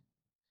easy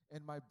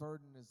and my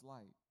burden is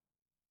light,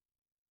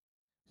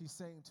 he's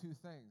saying two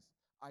things.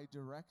 I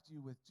direct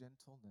you with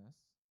gentleness,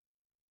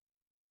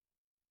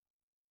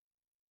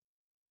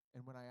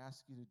 and when I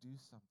ask you to do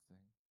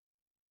something,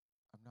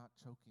 I'm not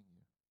choking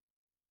you.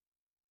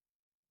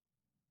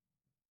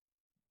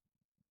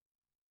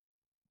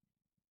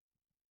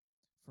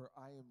 For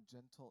I am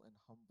gentle and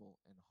humble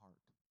in heart.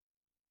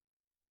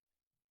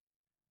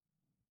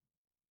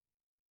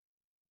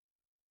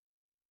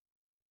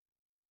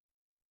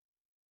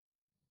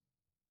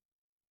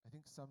 I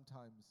think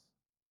sometimes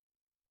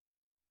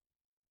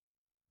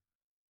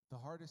the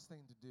hardest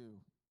thing to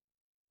do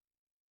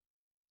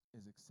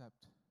is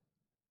accept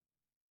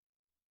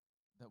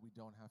that we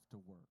don't have to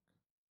work.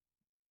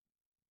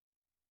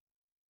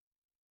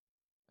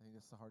 I think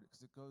that's the hardest,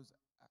 because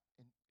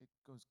it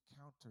goes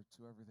counter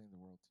to everything the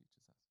world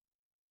teaches us.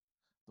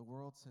 The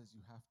world says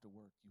you have to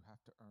work, you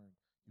have to earn,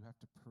 you have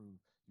to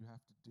prove, you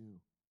have to do,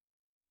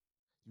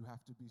 you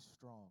have to be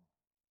strong.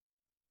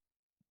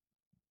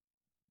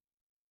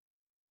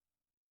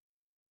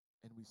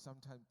 And we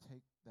sometimes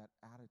take that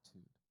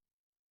attitude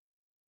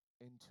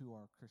into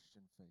our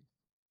Christian faith.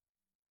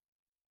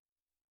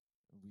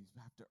 And we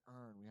have to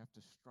earn, we have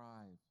to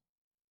strive.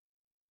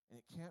 And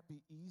it can't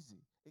be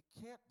easy. It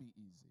can't be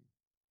easy.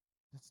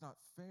 That's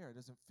not fair. It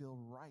doesn't feel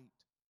right.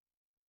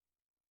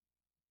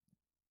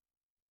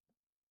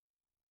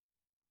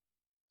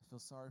 I feel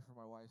sorry for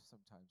my wife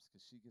sometimes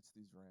because she gets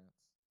these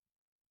rants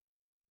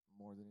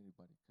more than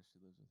anybody because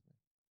she lives with me.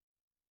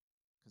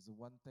 Because the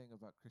one thing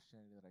about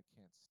Christianity that I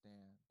can't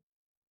stand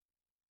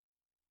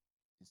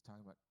is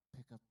talking about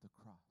pick up the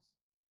cross,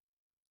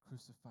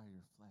 crucify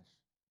your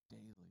flesh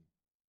daily.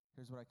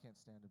 Here's what I can't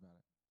stand about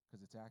it, because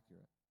it's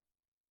accurate.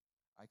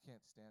 I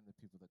can't stand the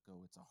people that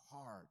go, it's a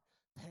hard,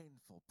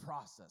 painful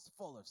process,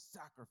 full of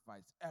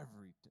sacrifice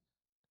every day.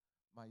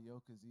 My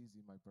yoke is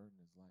easy, my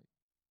burden is light.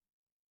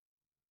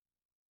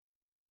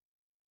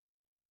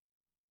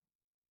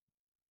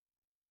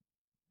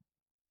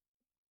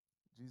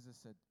 Jesus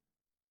said,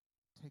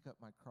 take up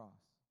my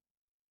cross.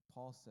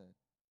 Paul said,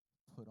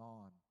 put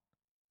on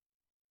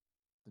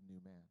the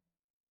new man.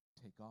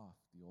 Take off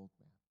the old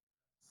man.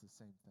 It's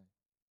the same thing.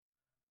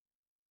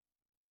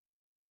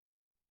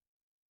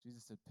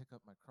 Jesus said, pick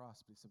up my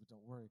cross, but he said, but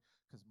don't worry,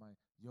 because my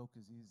yoke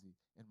is easy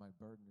and my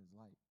burden is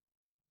light.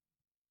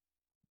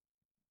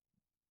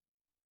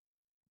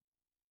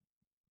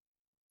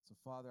 So,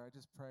 Father, I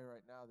just pray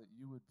right now that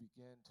you would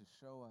begin to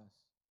show us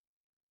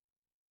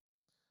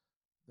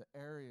the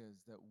areas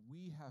that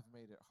we have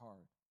made it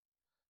hard,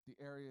 the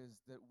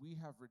areas that we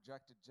have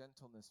rejected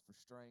gentleness for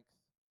strength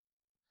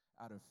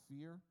out of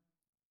fear,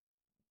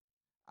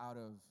 out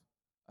of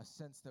a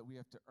sense that we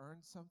have to earn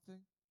something,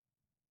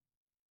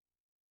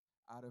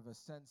 out of a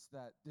sense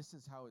that this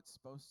is how it's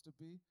supposed to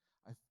be.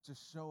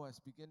 Just show us,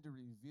 begin to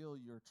reveal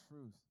your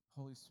truth.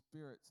 Holy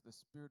Spirit, the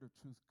Spirit of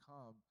truth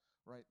come,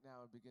 right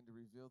now and begin to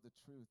reveal the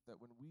truth that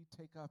when we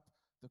take up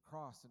the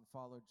cross and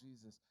follow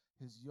Jesus,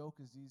 his yoke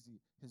is easy,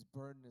 his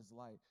burden is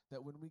light.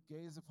 That when we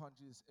gaze upon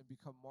Jesus and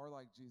become more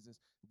like Jesus,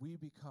 we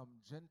become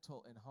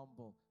gentle and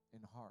humble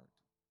in heart.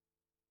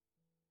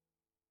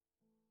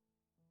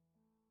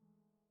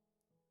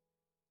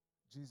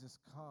 Jesus,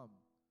 come.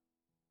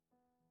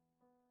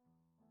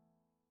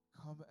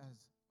 Come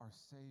as our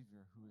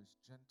Savior who is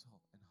gentle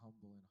and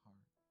humble in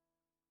heart.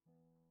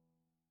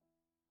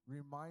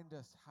 Remind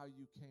us how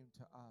you came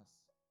to us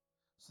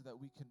so that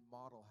we can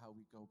model how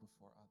we go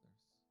before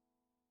others.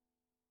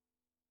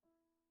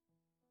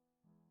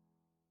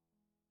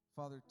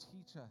 Father,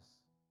 teach us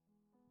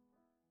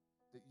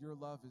that your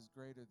love is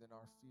greater than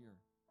our fear.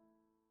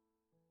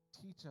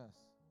 Teach us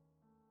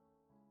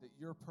that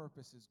your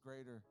purpose is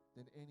greater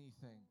than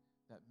anything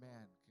that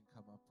man can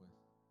come up with.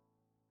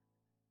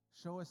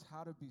 Show us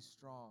how to be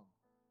strong,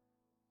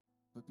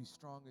 but be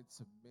strong in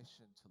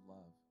submission to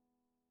love.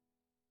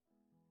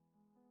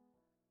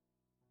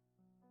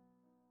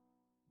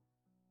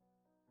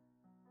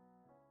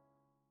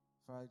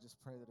 Father, I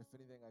just pray that if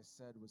anything I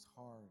said was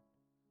hard,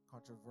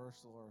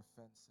 controversial, or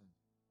offensive,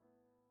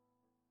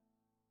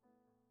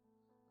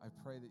 I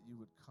pray that you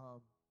would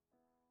come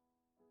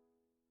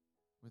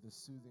with a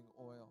soothing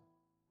oil.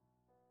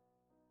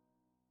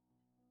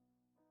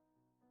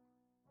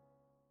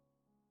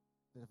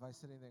 That if I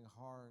said anything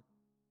hard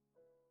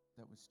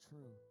that was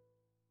true,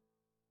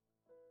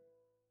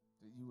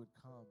 that you would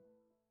come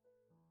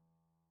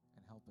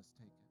and help us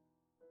take it.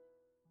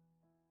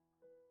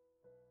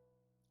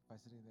 If I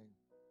said anything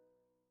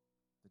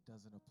that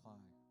doesn't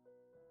apply,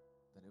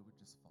 that it would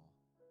just fall.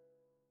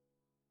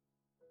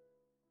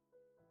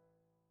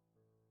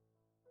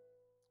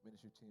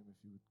 Ministry team,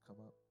 if you would come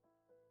up.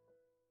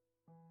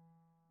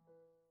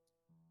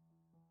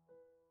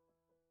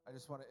 I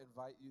just want to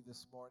invite you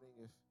this morning,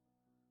 if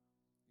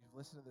you've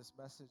listened to this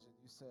message and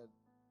you said,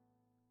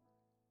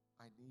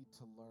 I need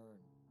to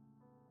learn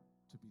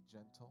to be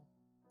gentle,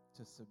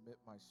 to submit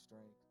my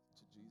strength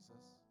to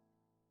Jesus,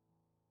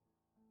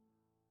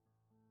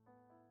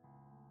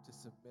 to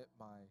submit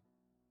my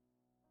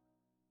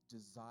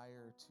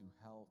desire to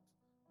help,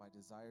 my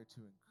desire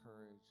to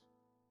encourage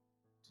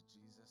to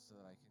Jesus so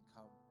that I can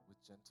come with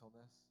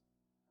gentleness,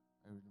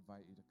 I would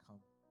invite you to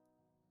come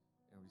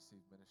and receive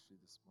ministry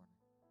this morning.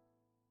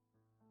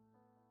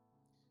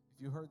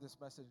 If you heard this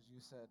message and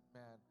you said,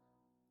 man,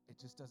 it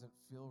just doesn't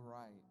feel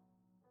right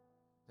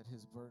that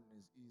his burden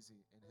is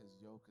easy and his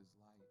yoke is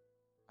light.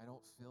 I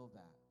don't feel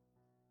that.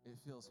 It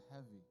feels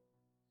heavy.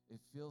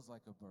 It feels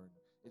like a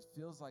burden. It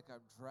feels like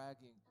I'm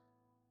dragging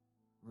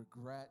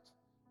regret,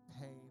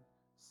 pain,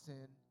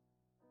 sin,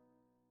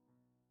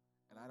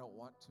 and I don't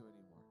want to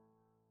anymore.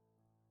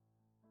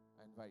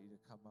 I invite you to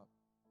come up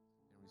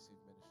and receive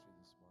ministry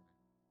this morning.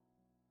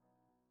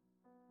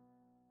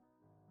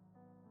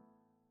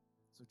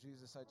 So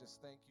Jesus, I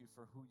just thank you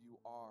for who you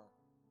are.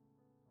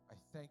 I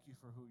thank you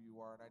for who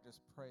you are, and I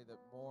just pray that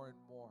more and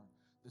more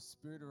the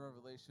spirit of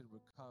revelation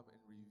would come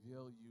and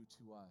reveal you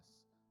to us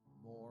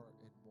more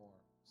and more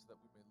so that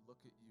we may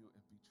look at you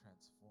and be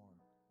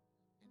transformed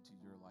into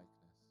your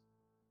likeness.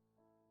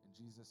 In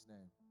Jesus'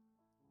 name,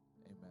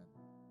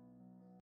 amen.